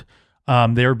ground.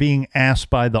 They're being asked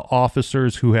by the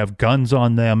officers who have guns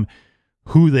on them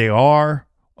who they are,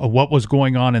 what was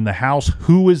going on in the house,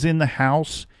 who was in the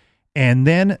house. And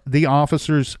then the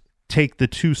officers take the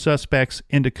 2 suspects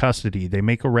into custody. They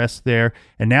make arrests there,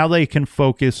 and now they can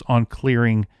focus on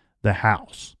clearing the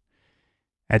house.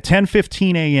 At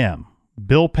 10:15 a.m.,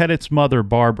 Bill Pettit's mother,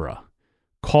 Barbara,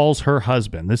 calls her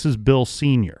husband. This is Bill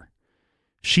Sr.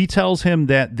 She tells him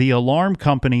that the alarm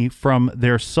company from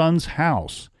their son's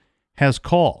house has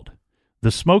called.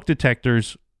 The smoke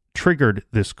detectors triggered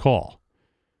this call.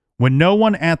 When no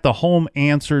one at the home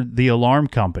answered the alarm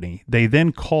company, they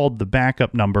then called the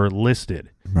backup number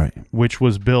listed, Right. which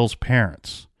was Bill's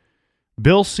parents.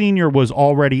 Bill Sr. was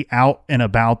already out and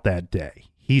about that day.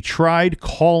 He tried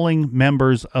calling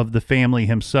members of the family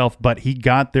himself, but he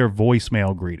got their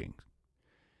voicemail greetings.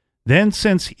 Then,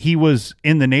 since he was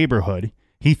in the neighborhood,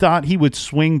 he thought he would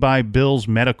swing by Bill's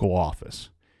medical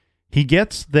office. He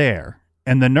gets there,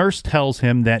 and the nurse tells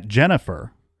him that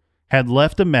Jennifer had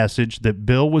left a message that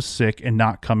Bill was sick and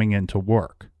not coming into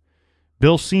work.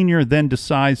 Bill Sr. then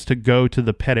decides to go to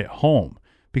the Pettit home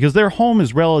because their home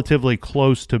is relatively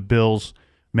close to Bill's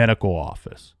medical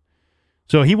office.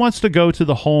 So he wants to go to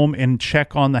the home and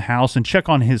check on the house and check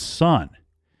on his son.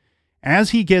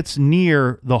 As he gets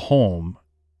near the home,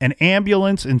 an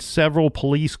ambulance and several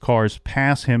police cars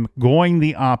pass him going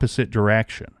the opposite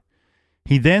direction.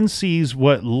 He then sees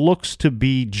what looks to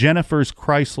be Jennifer's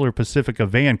Chrysler Pacifica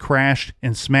van crashed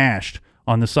and smashed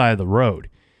on the side of the road.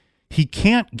 He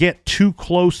can't get too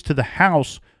close to the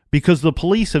house because the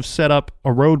police have set up a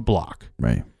roadblock.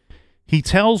 Right. He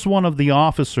tells one of the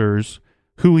officers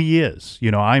who he is.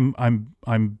 You know,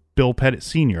 I'm Bill Pettit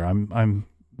Sr. I'm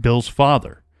Bill's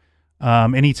father.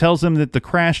 And he tells them that the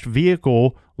crashed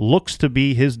vehicle looks to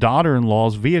be his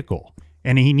daughter-in-law's vehicle,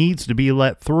 and he needs to be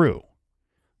let through.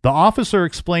 The officer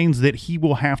explains that he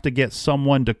will have to get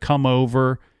someone to come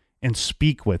over and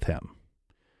speak with him.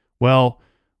 Well,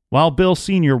 while Bill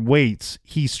Sr. waits,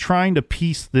 he's trying to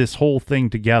piece this whole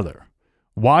thing together.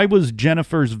 Why was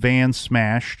Jennifer's van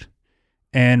smashed?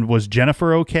 And was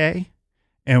Jennifer okay?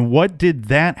 And what did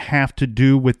that have to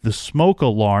do with the smoke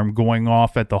alarm going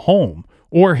off at the home,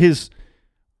 or his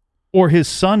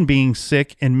son being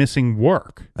sick and missing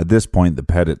work? At this point, the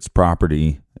Pettit's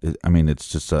property, I mean,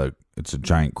 it's a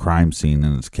giant crime scene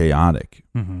and it's chaotic.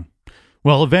 Mm-hmm.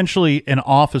 Well, eventually an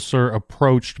officer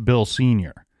approached Bill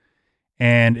Sr.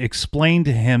 and explained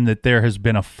to him that there has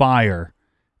been a fire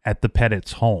at the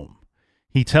Pettit's home.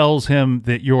 He tells him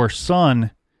that your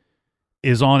son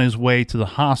is on his way to the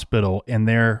hospital and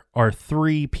there are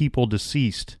 3 people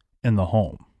deceased in the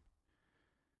home.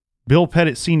 Bill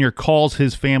Pettit Sr. calls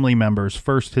his family members,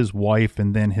 first his wife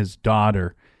and then his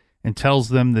daughter, and tells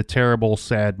them the terrible,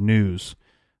 sad news.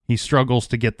 He struggles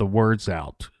to get the words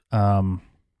out.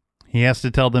 He has to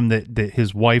tell them that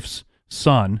his wife's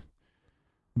son,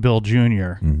 Bill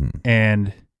Jr.,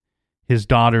 and his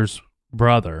daughter's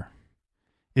brother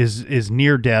is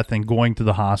near death and going to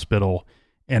the hospital,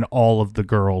 and all of the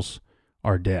girls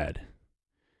are dead.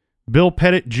 Bill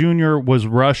Pettit Jr. was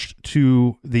rushed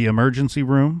to the emergency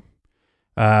room.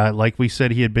 Like we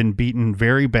said, he had been beaten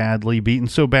very badly, beaten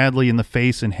so badly in the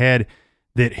face and head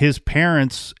that his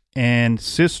parents and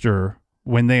sister,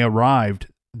 when they arrived,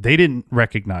 they didn't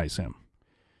recognize him.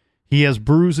 He has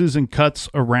bruises and cuts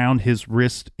around his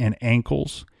wrist and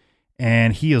ankles,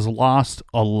 and he has lost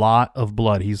a lot of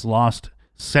blood. He's lost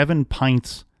 7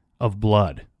 pints of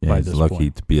blood by this point. He's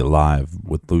lucky to be alive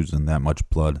with losing that much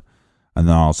blood. And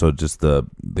then also just the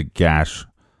gash.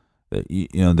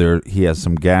 You know, he has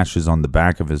some gashes on the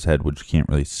back of his head, which you can't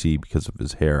really see because of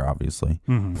his hair, obviously.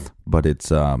 Mm-hmm. But it's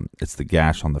the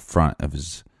gash on the front of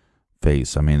his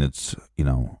face. I mean, it's, you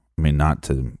know, not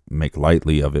to make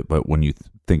lightly of it, but when you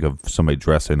think of somebody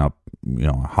dressing up, you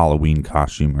know, a Halloween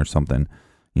costume or something,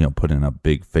 you know, putting a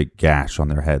big fake gash on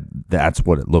their head, that's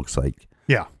what it looks like.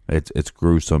 Yeah. It's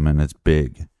gruesome and it's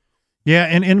big. Yeah,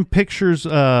 and in pictures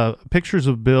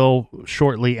of Bill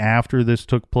shortly after this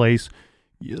took place,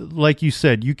 like you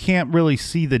said, you can't really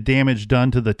see the damage done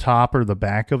to the top or the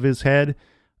back of his head,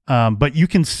 but you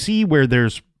can see where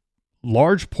there's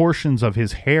large portions of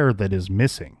his hair that is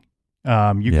missing.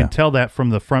 You can tell that from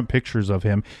the front pictures of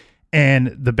him.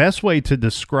 And the best way to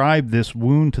describe this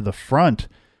wound to the front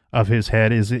of his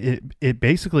head is it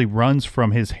basically runs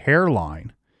from his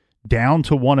hairline down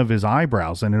to one of his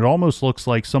eyebrows, and it almost looks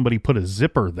like somebody put a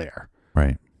zipper there.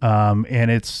 Right.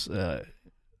 And it's a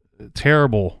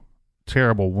terrible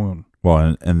wound.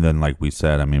 Well, and then like we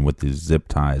said, I mean, with these zip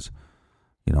ties,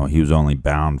 you know, he was only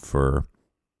bound for,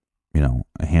 you know,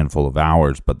 a handful of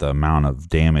hours, but the amount of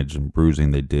damage and bruising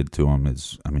they did to him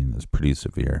is pretty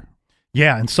severe.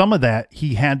 Yeah, and some of that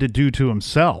he had to do to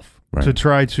himself to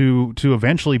try to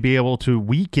eventually be able to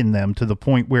weaken them to the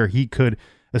point where he could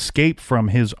escape from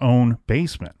his own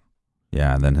basement.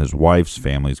 Yeah, and then his wife's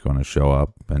family's going to show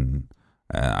up, and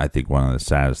I think one of the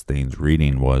saddest things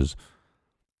reading was,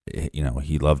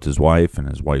 he loved his wife, and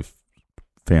his wife's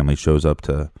family shows up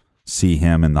to see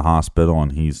him in the hospital,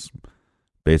 and he's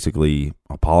basically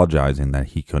apologizing that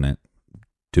he couldn't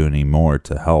do any more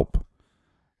to help,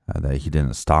 that he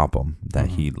didn't stop him,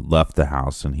 that he left the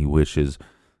house, and he wishes,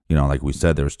 like we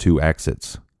said, there's 2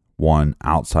 exits, one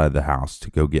outside the house to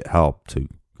go get help, to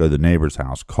go to the neighbor's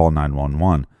house, call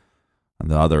 911, and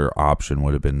the other option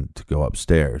would have been to go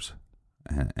upstairs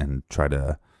and try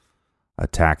to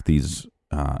attack these.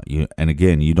 And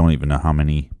again, you don't even know how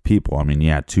many people. I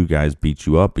mean, 2 guys beat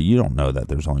you up, but you don't know that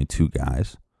there's only 2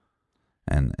 guys.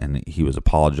 And he was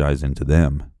apologizing to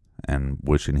them and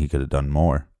wishing he could have done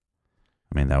more.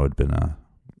 I mean, that would have been a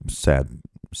sad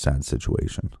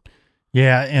situation.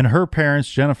 Yeah, and her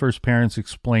parents, Jennifer's parents,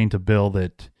 explained to Bill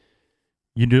that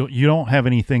you don't have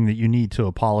anything that you need to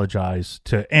apologize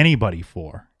to anybody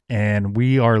for, and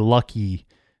we are lucky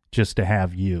just to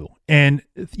have you. And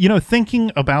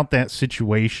thinking about that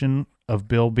situation of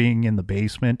Bill being in the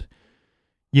basement,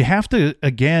 you have to,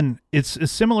 again, it's a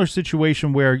similar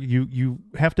situation where you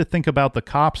have to think about the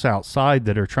cops outside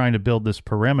that are trying to build this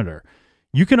perimeter.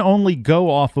 You can only go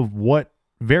off of what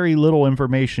very little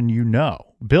information you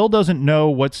know. Bill doesn't know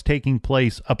what's taking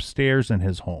place upstairs in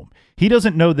his home. He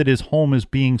doesn't know that his home is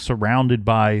being surrounded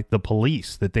by the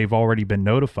police, that they've already been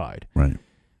notified. Right.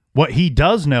 What he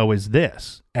does know is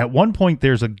this. At one point,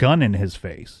 there's a gun in his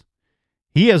face.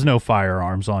 He has no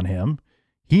firearms on him.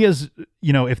 He has,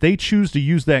 if they choose to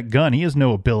use that gun, he has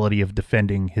no ability of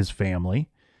defending his family.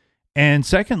 And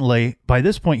secondly, by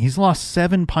this point, he's lost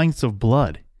 7 pints of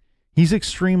blood. He's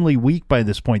extremely weak by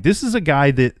this point. This is a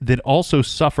guy that also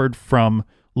suffered from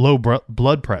low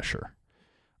blood pressure.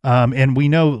 And we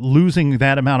know losing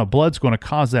that amount of blood is going to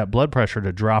cause that blood pressure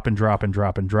to drop and drop and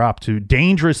drop and drop to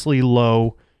dangerously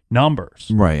low numbers.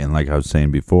 Right. And like I was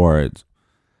saying before,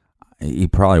 he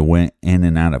probably went in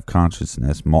and out of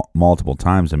consciousness multiple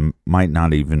times and might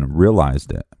not even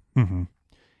realized it. Mm-hmm.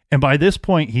 And by this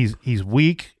point, he's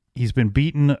weak. He's been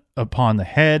beaten upon the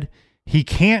head. He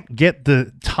can't get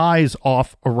the ties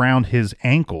off around his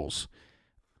ankles.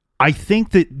 I think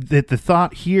that the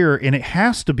thought here, and it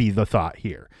has to be the thought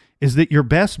here, is that your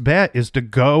best bet is to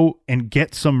go and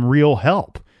get some real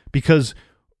help, because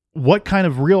what kind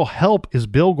of real help is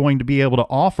Bill going to be able to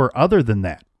offer other than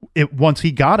that? Once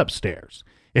he got upstairs,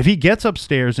 if he gets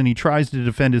upstairs and he tries to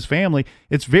defend his family,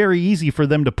 it's very easy for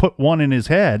them to put one in his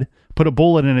head, put a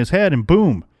bullet in his head, and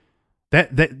boom,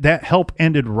 that help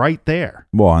ended right there.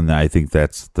 Well, and I think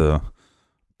that's the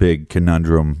big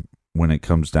conundrum when it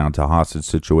comes down to hostage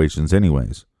situations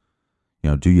anyways.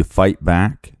 Do you fight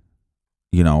back?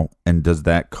 And does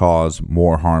that cause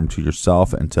more harm to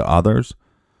yourself and to others?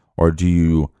 Or do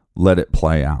you let it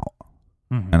play out?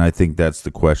 Mm-hmm. And I think that's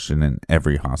the question in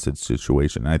every hostage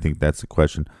situation. I think that's the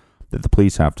question that the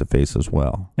police have to face as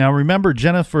well. Now, remember,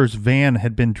 Jennifer's van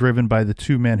had been driven by the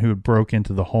 2 men who had broke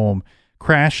into the home,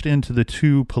 crashed into the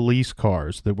 2 police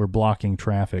cars that were blocking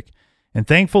traffic. And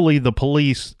thankfully, the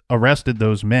police arrested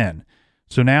those men.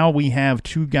 So now we have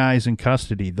 2 guys in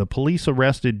custody. The police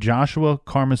arrested Joshua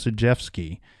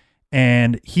Karmasajewski,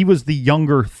 and he was the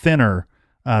younger, thinner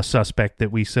suspect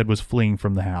that we said was fleeing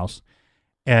from the house.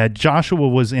 Joshua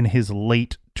was in his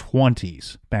late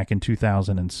 20s back in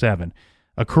 2007,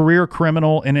 a career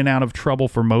criminal in and out of trouble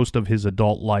for most of his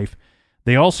adult life.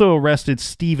 They also arrested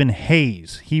Stephen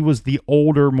Hayes. He was the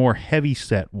older, more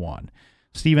heavy-set one.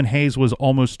 Stephen Hayes was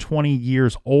almost 20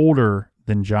 years older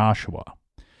than Joshua.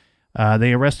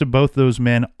 They arrested both those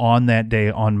men on that day,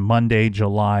 on Monday,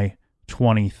 July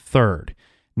 23rd.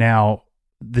 Now,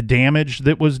 the damage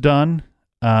that was done,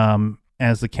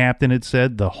 as the captain had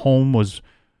said, the home was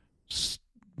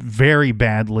very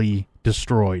badly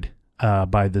destroyed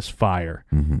by this fire.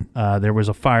 Mm-hmm. There was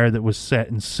a fire that was set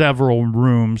in several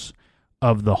rooms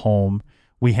of the home.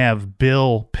 We have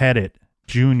Bill Pettit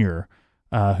Jr.,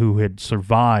 who had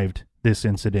survived this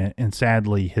incident, and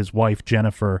sadly his wife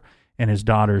Jennifer and his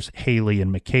daughters Haley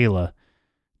and Michaela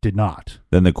did not.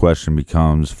 Then the question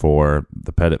becomes for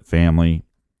the Pettit family,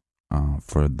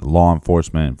 for the law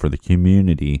enforcement, for the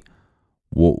community,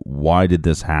 why did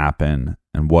this happen,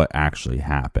 and what actually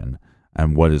happened,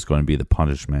 and what is going to be the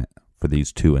punishment for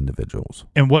these 2 individuals?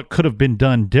 And what could have been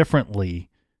done differently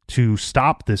to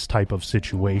stop this type of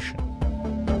situation?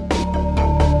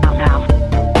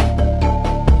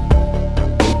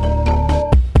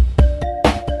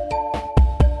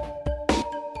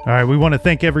 All right, we want to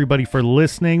thank everybody for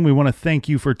listening. We want to thank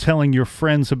you for telling your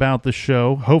friends about the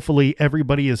show. Hopefully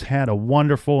everybody has had a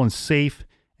wonderful and safe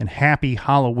and happy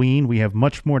Halloween. We have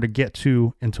much more to get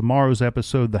to in tomorrow's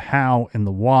episode, the how and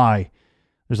the why.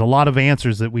 There's a lot of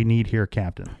answers that we need here,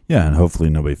 Captain. Yeah, and hopefully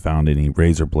nobody found any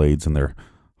razor blades in their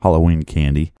Halloween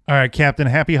candy. All right, Captain,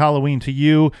 happy Halloween to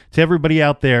you, to everybody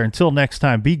out there. Until next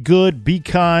time, be good, be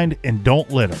kind, and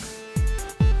don't litter.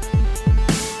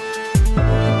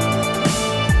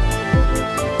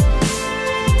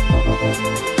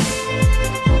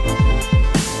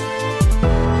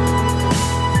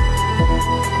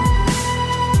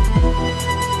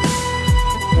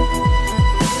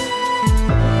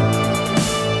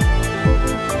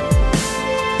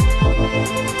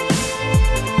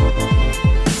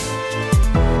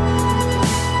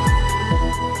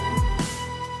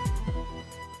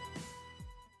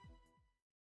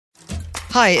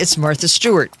 Hi, it's Martha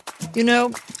Stewart. You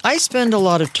know, I spend a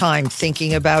lot of time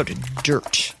thinking about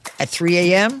dirt. At 3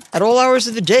 a.m., at all hours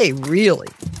of the day, really.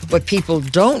 What people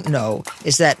don't know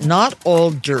is that not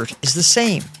all dirt is the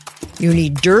same. You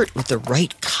need dirt with the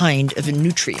right kind of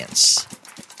nutrients.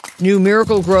 New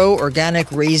Miracle-Gro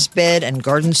organic raised bed and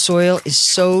garden soil is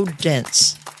so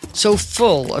dense, so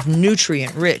full of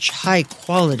nutrient-rich,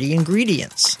 high-quality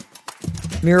ingredients.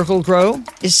 Miracle-Gro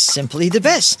is simply the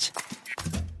best.